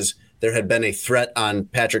because there had been a threat on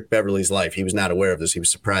Patrick Beverley's life. He was not aware of this. He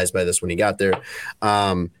was surprised by this when he got there.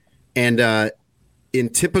 And in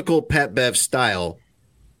typical Pat Bev style,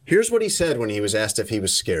 here's what he said when he was asked if he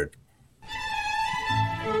was scared.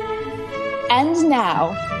 And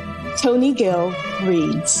now, Tony Gill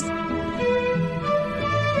reads.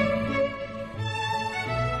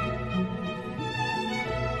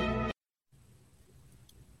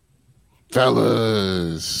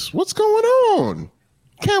 Fellas, what's going on?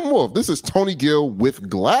 Cam Wolf, this is Tony Gill with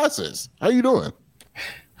glasses. How you doing?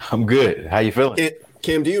 I'm good. How you feeling?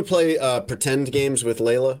 Cam, do you play pretend games with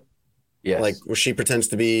Layla? Yes. Like where she pretends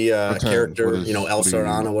to be a character, Elsa or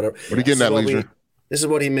Anna, whatever. What are you getting at, Leisure? This is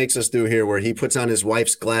what he makes us do here, where he puts on his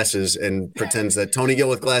wife's glasses and pretends that Tony Gill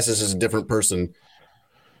with glasses is a different person.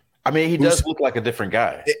 I mean, he does look like a different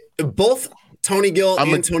guy. Both Tony Gill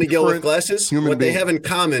and Tony Gill with glasses, what they have in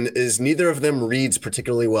common is neither of them reads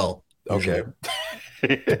particularly well. Okay.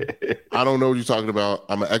 I don't know what you're talking about.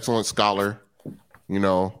 I'm an excellent scholar.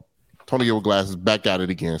 Tony Gill with glasses, back at it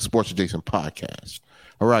again. Sports Adjacent Podcast.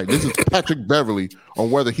 All right, this is Patrick Beverly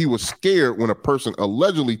on whether he was scared when a person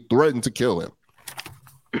allegedly threatened to kill him.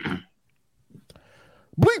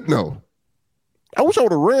 Bleep no. I wish I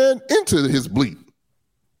would have ran into his bleep.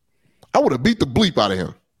 I would have beat the bleep out of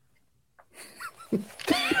him.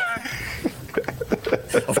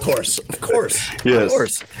 Of course. Yes. Of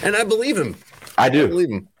course. And I believe him. I do. Believe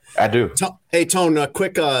him. I do. Hey, Tone,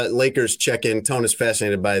 quick Lakers check-in. Tone is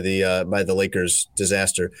fascinated by the Lakers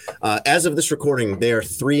disaster. As of this recording, they are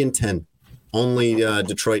 3-10. Only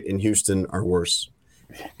Detroit and Houston are worse.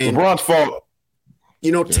 And, LeBron's fault.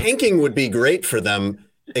 Tanking would be great for them,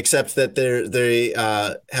 except that they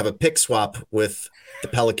have a pick swap with the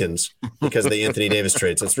Pelicans because of the Anthony Davis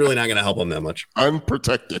trade. So it's really not going to help them that much.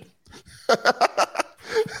 Unprotected.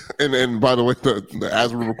 And by the way,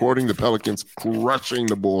 as we're recording, the Pelicans crushing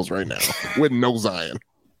the Bulls right now with no Zion.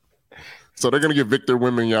 So they're going to get Victor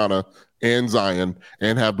Wembanyama and Zion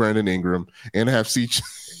and have Brandon Ingram and have CJ.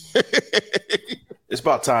 It's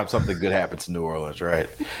about time something good happens in New Orleans, right?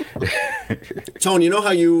 Tone, you know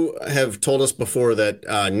how you have told us before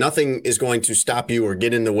that nothing is going to stop you or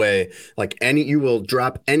get in the way. Like you will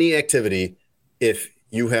drop any activity if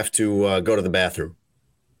you have to go to the bathroom.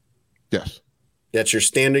 Yes. That's your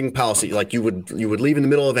standing policy. Like you would leave in the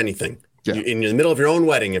middle of anything. Yeah. In the middle of your own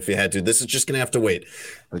wedding if you had to. This is just going to have to wait.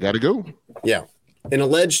 I got to go. Yeah. An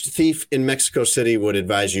alleged thief in Mexico City would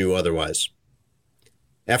advise you otherwise.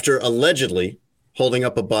 After allegedly holding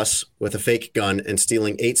up a bus with a fake gun and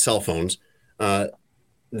stealing 8 cell phones, the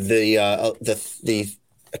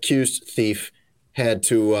accused thief had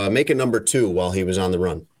to make a number 2 while he was on the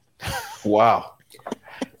run. Wow.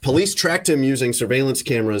 Police tracked him using surveillance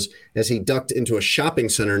cameras as he ducked into a shopping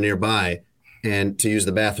center nearby and to use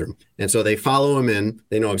the bathroom. And so they follow him in.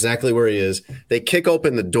 They know exactly where he is. They kick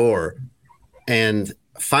open the door and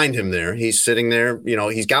find him there. He's sitting there.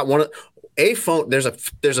 He's got a phone. There's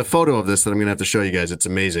a photo of this that I'm going to have to show you guys. It's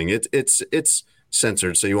amazing. It's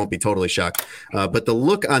censored, so you won't be totally shocked. But the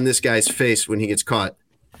look on this guy's face when he gets caught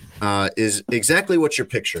is exactly what you're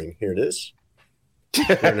picturing. Here it is.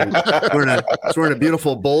 Wearing a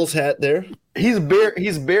beautiful Bulls hat there. He's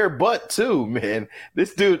bare butt too, man.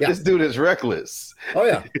 This dude is reckless. Oh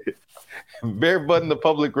yeah. Bare butt in the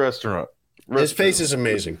public restaurant. His face is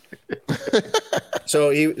amazing.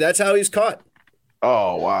 So that's how he's caught.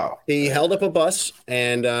 Oh wow. He held up a bus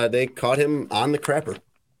and they caught him on the crapper.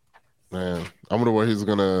 Man, I wonder where he's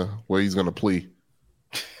gonna plea.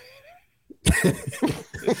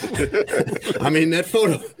 I mean, that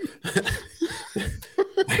photo.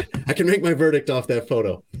 I can make my verdict off that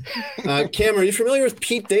photo. Cam, are you familiar with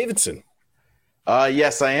Pete Davidson?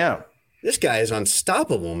 Yes, I am. This guy is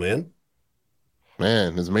unstoppable, man.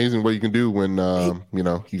 Man, it's amazing what you can do when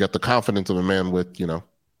you got the confidence of a man with.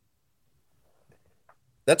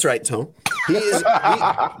 That's right, Tone.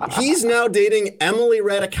 He's now dating Emily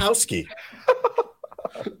Ratajkowski.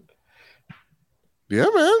 Yeah,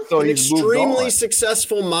 man. So an extremely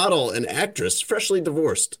successful model and actress, freshly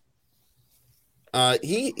divorced.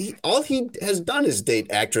 He all he has done is date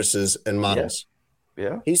actresses and models.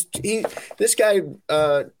 Yeah. This guy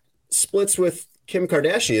splits with Kim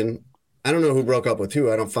Kardashian. I don't know who broke up with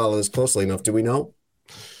who. I don't follow this closely enough. Do we know?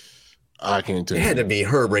 I can't tell you. It had to be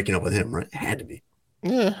her breaking up with him, right? It had to be.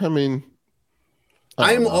 Yeah, I mean,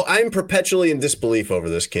 I'm perpetually in disbelief over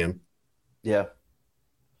this, Kim. Yeah.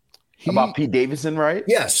 About Pete Davidson, right?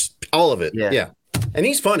 Yes, all of it. Yeah. And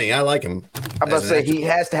he's funny. I like him. I'm about to say he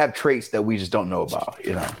has to have traits that we just don't know about,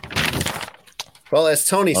 Well, as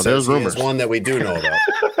Tony says, there's one that we do know about.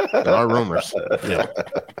 There are rumors. Yeah.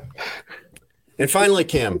 And finally,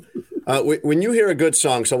 Cam, when you hear a good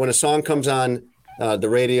song, so when a song comes on the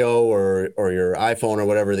radio or your iPhone or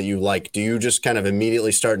whatever that you like, do you just kind of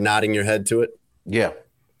immediately start nodding your head to it? Yeah,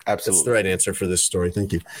 absolutely. That's the right answer for this story.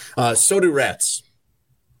 Thank you. So do rats.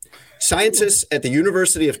 Scientists at the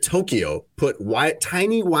University of Tokyo put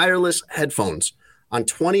tiny wireless headphones on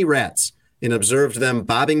 20 rats and observed them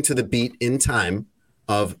bobbing to the beat in time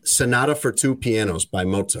of Sonata for Two Pianos by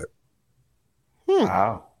Mozart.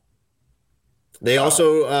 Wow. They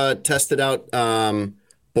also tested out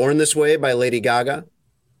Born This Way by Lady Gaga.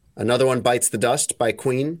 Another one, Bites the Dust by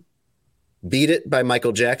Queen. Beat It by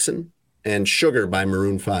Michael Jackson. And Sugar by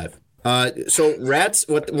Maroon 5. So rats,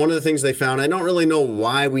 one of the things they found, I don't really know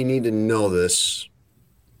why we need to know this,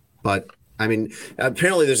 but I mean,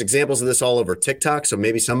 apparently there's examples of this all over TikTok. So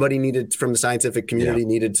maybe somebody needed from the scientific community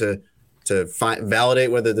needed to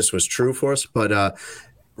validate whether this was true for us. But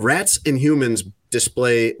rats and humans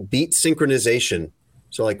display beat synchronization.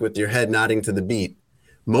 So like with your head nodding to the beat,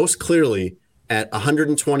 most clearly at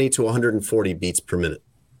 120 to 140 beats per minute.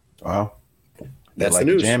 Wow. That's the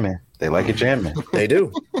news. They like it jamming. They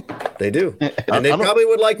do. They do. And they probably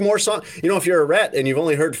would like more songs. You know, if you're a rat and you've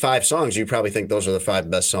only heard 5 songs, you probably think those are the 5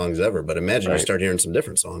 best songs ever. But imagine you start hearing some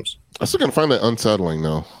different songs. I still can find that unsettling,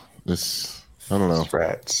 though. I don't know.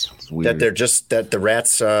 Rats. It's weird. That the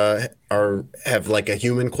rats have like a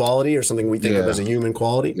human quality or something we think of as a human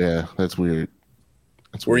quality. Yeah, that's weird.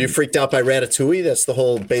 Were you freaked out by Ratatouille? That's the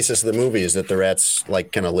whole basis of the movie, is that the rats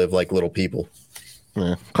like kind of live like little people.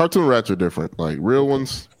 Yeah, cartoon rats are different. Like real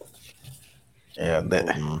ones. Yeah,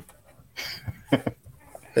 why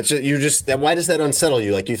does that unsettle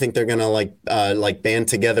you? Like, you think they're gonna like band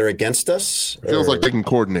together against us? It feels like they can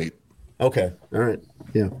coordinate. Okay, all right,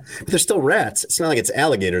 yeah, but they're still rats. It's not like it's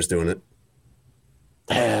alligators doing it.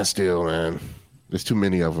 Yeah, still, man, there's too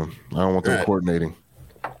many of them. I don't want them coordinating.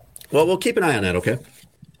 Well, we'll keep an eye on that. Okay.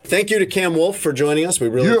 Thank you to Cam Wolf for joining us. We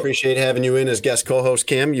really appreciate having you in as guest co-host.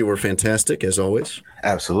 Cam, you were fantastic as always.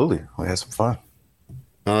 Absolutely, we had some fun.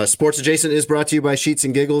 Sports Adjacent is brought to you by Sheets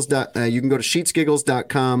and Giggles. You can go to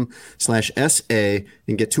sheetsgiggles.com/SA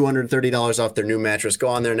and get $230 off their new mattress. Go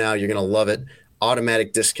on there now. You're going to love it.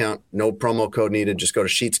 Automatic discount. No promo code needed. Just go to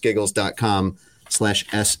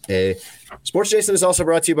sheetsgiggles.com/SA. Sports Adjacent is also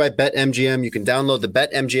brought to you by BetMGM. You can download the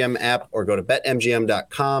BetMGM app or go to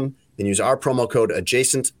betmgm.com and use our promo code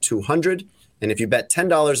adjacent200. And if you bet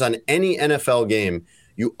 $10 on any NFL game,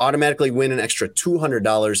 you automatically win an extra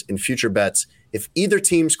 $200 in future bets if either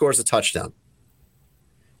team scores a touchdown.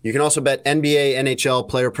 You can also bet NBA, NHL,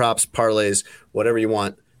 player props, parlays, whatever you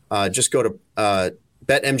want. Just go to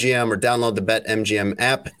BetMGM or download the BetMGM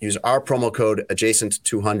app. Use our promo code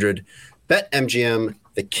adjacent200. BetMGM,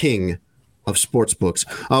 the king of sportsbooks.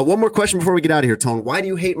 One more question before we get out of here, Tone. Why do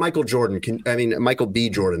you hate Michael Jordan? Michael B.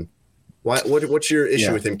 Jordan. What's your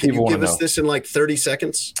issue with him? Can you give us this in like 30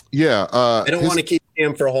 seconds? Yeah. I don't want to keep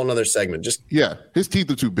him for a whole nother segment. His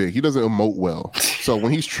teeth are too big. He doesn't emote well. So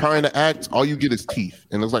when he's trying to act, all you get is teeth.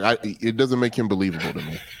 And it's like, it doesn't make him believable to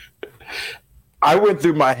me. I went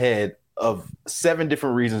through my head of 7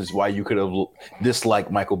 different reasons why you could have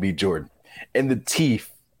disliked Michael B. Jordan. And the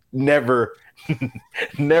teeth never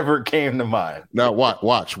came to mind. Now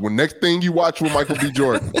watch. When next thing you watch with Michael B.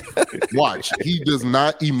 Jordan, watch. He does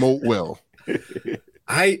not emote well.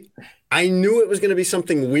 I knew it was going to be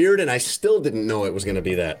something weird, and I still didn't know it was going to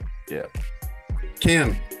be that. Yeah.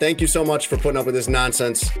 Cam, thank you so much for putting up with this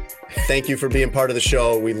nonsense. Thank you for being part of the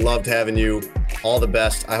show. We loved having you. All the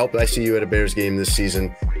best. I hope I see you at a Bears game this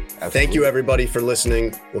season. Absolutely. Thank you, everybody, for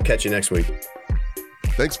listening. We'll catch you next week.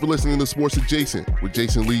 Thanks for listening to Sports Adjacent with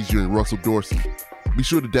Jason Leisure and Russell Dorsey. Be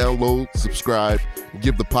sure to download, subscribe, and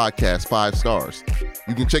give the podcast 5 stars.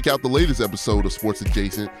 You can check out the latest episode of Sports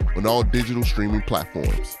Adjacent on all digital streaming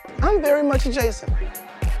platforms. I'm very much adjacent.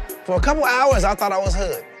 For a couple hours, I thought I was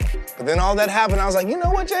hood. But then all that happened, I was like, you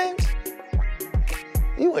know what, James?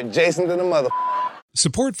 You adjacent to the mother.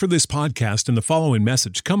 Support for this podcast and the following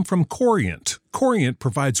message come from Corient. Corient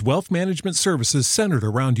provides wealth management services centered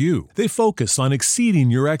around you. They focus on exceeding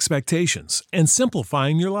your expectations and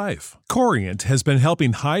simplifying your life. Corient has been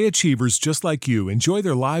helping high achievers just like you enjoy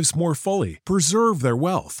their lives more fully, preserve their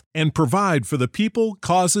wealth, and provide for the people,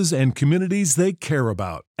 causes, and communities they care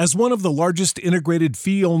about. As one of the largest integrated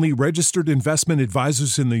fee-only registered investment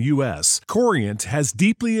advisors in the U.S., Corient has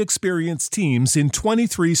deeply experienced teams in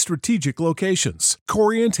 23 strategic locations.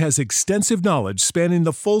 Corient has extensive knowledge spanning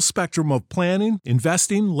the full spectrum of planning,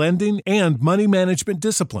 investing, lending, and money management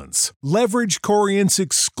disciplines. Leverage Corient's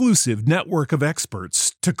exclusive network of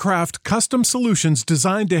experts to craft custom solutions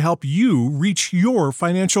designed to help you reach your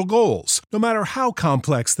financial goals, no matter how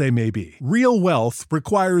complex they may be. Real wealth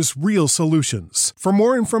requires real solutions. For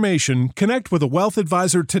more information, connect with a wealth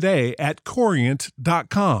advisor today at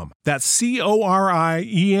Corient.com. That's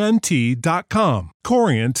Corient.com.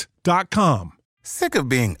 Corient.com. Sick of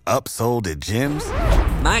being upsold at gyms?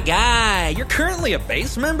 My guy, you're currently a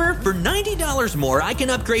base member. For $90 more, I can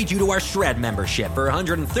upgrade you to our Shred membership. For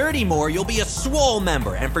 $130 more, you'll be a Swole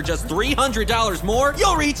member. And for just $300 more,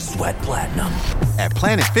 you'll reach Sweat Platinum. At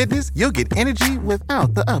Planet Fitness, you'll get energy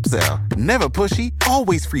without the upsell. Never pushy,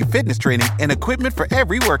 always free fitness training and equipment for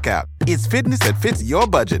every workout. It's fitness that fits your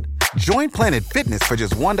budget. Join Planet Fitness for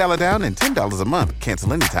just $1 down and $10 a month.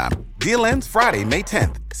 Cancel anytime. Deal ends Friday, May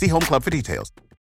 10th. See Home Club for details.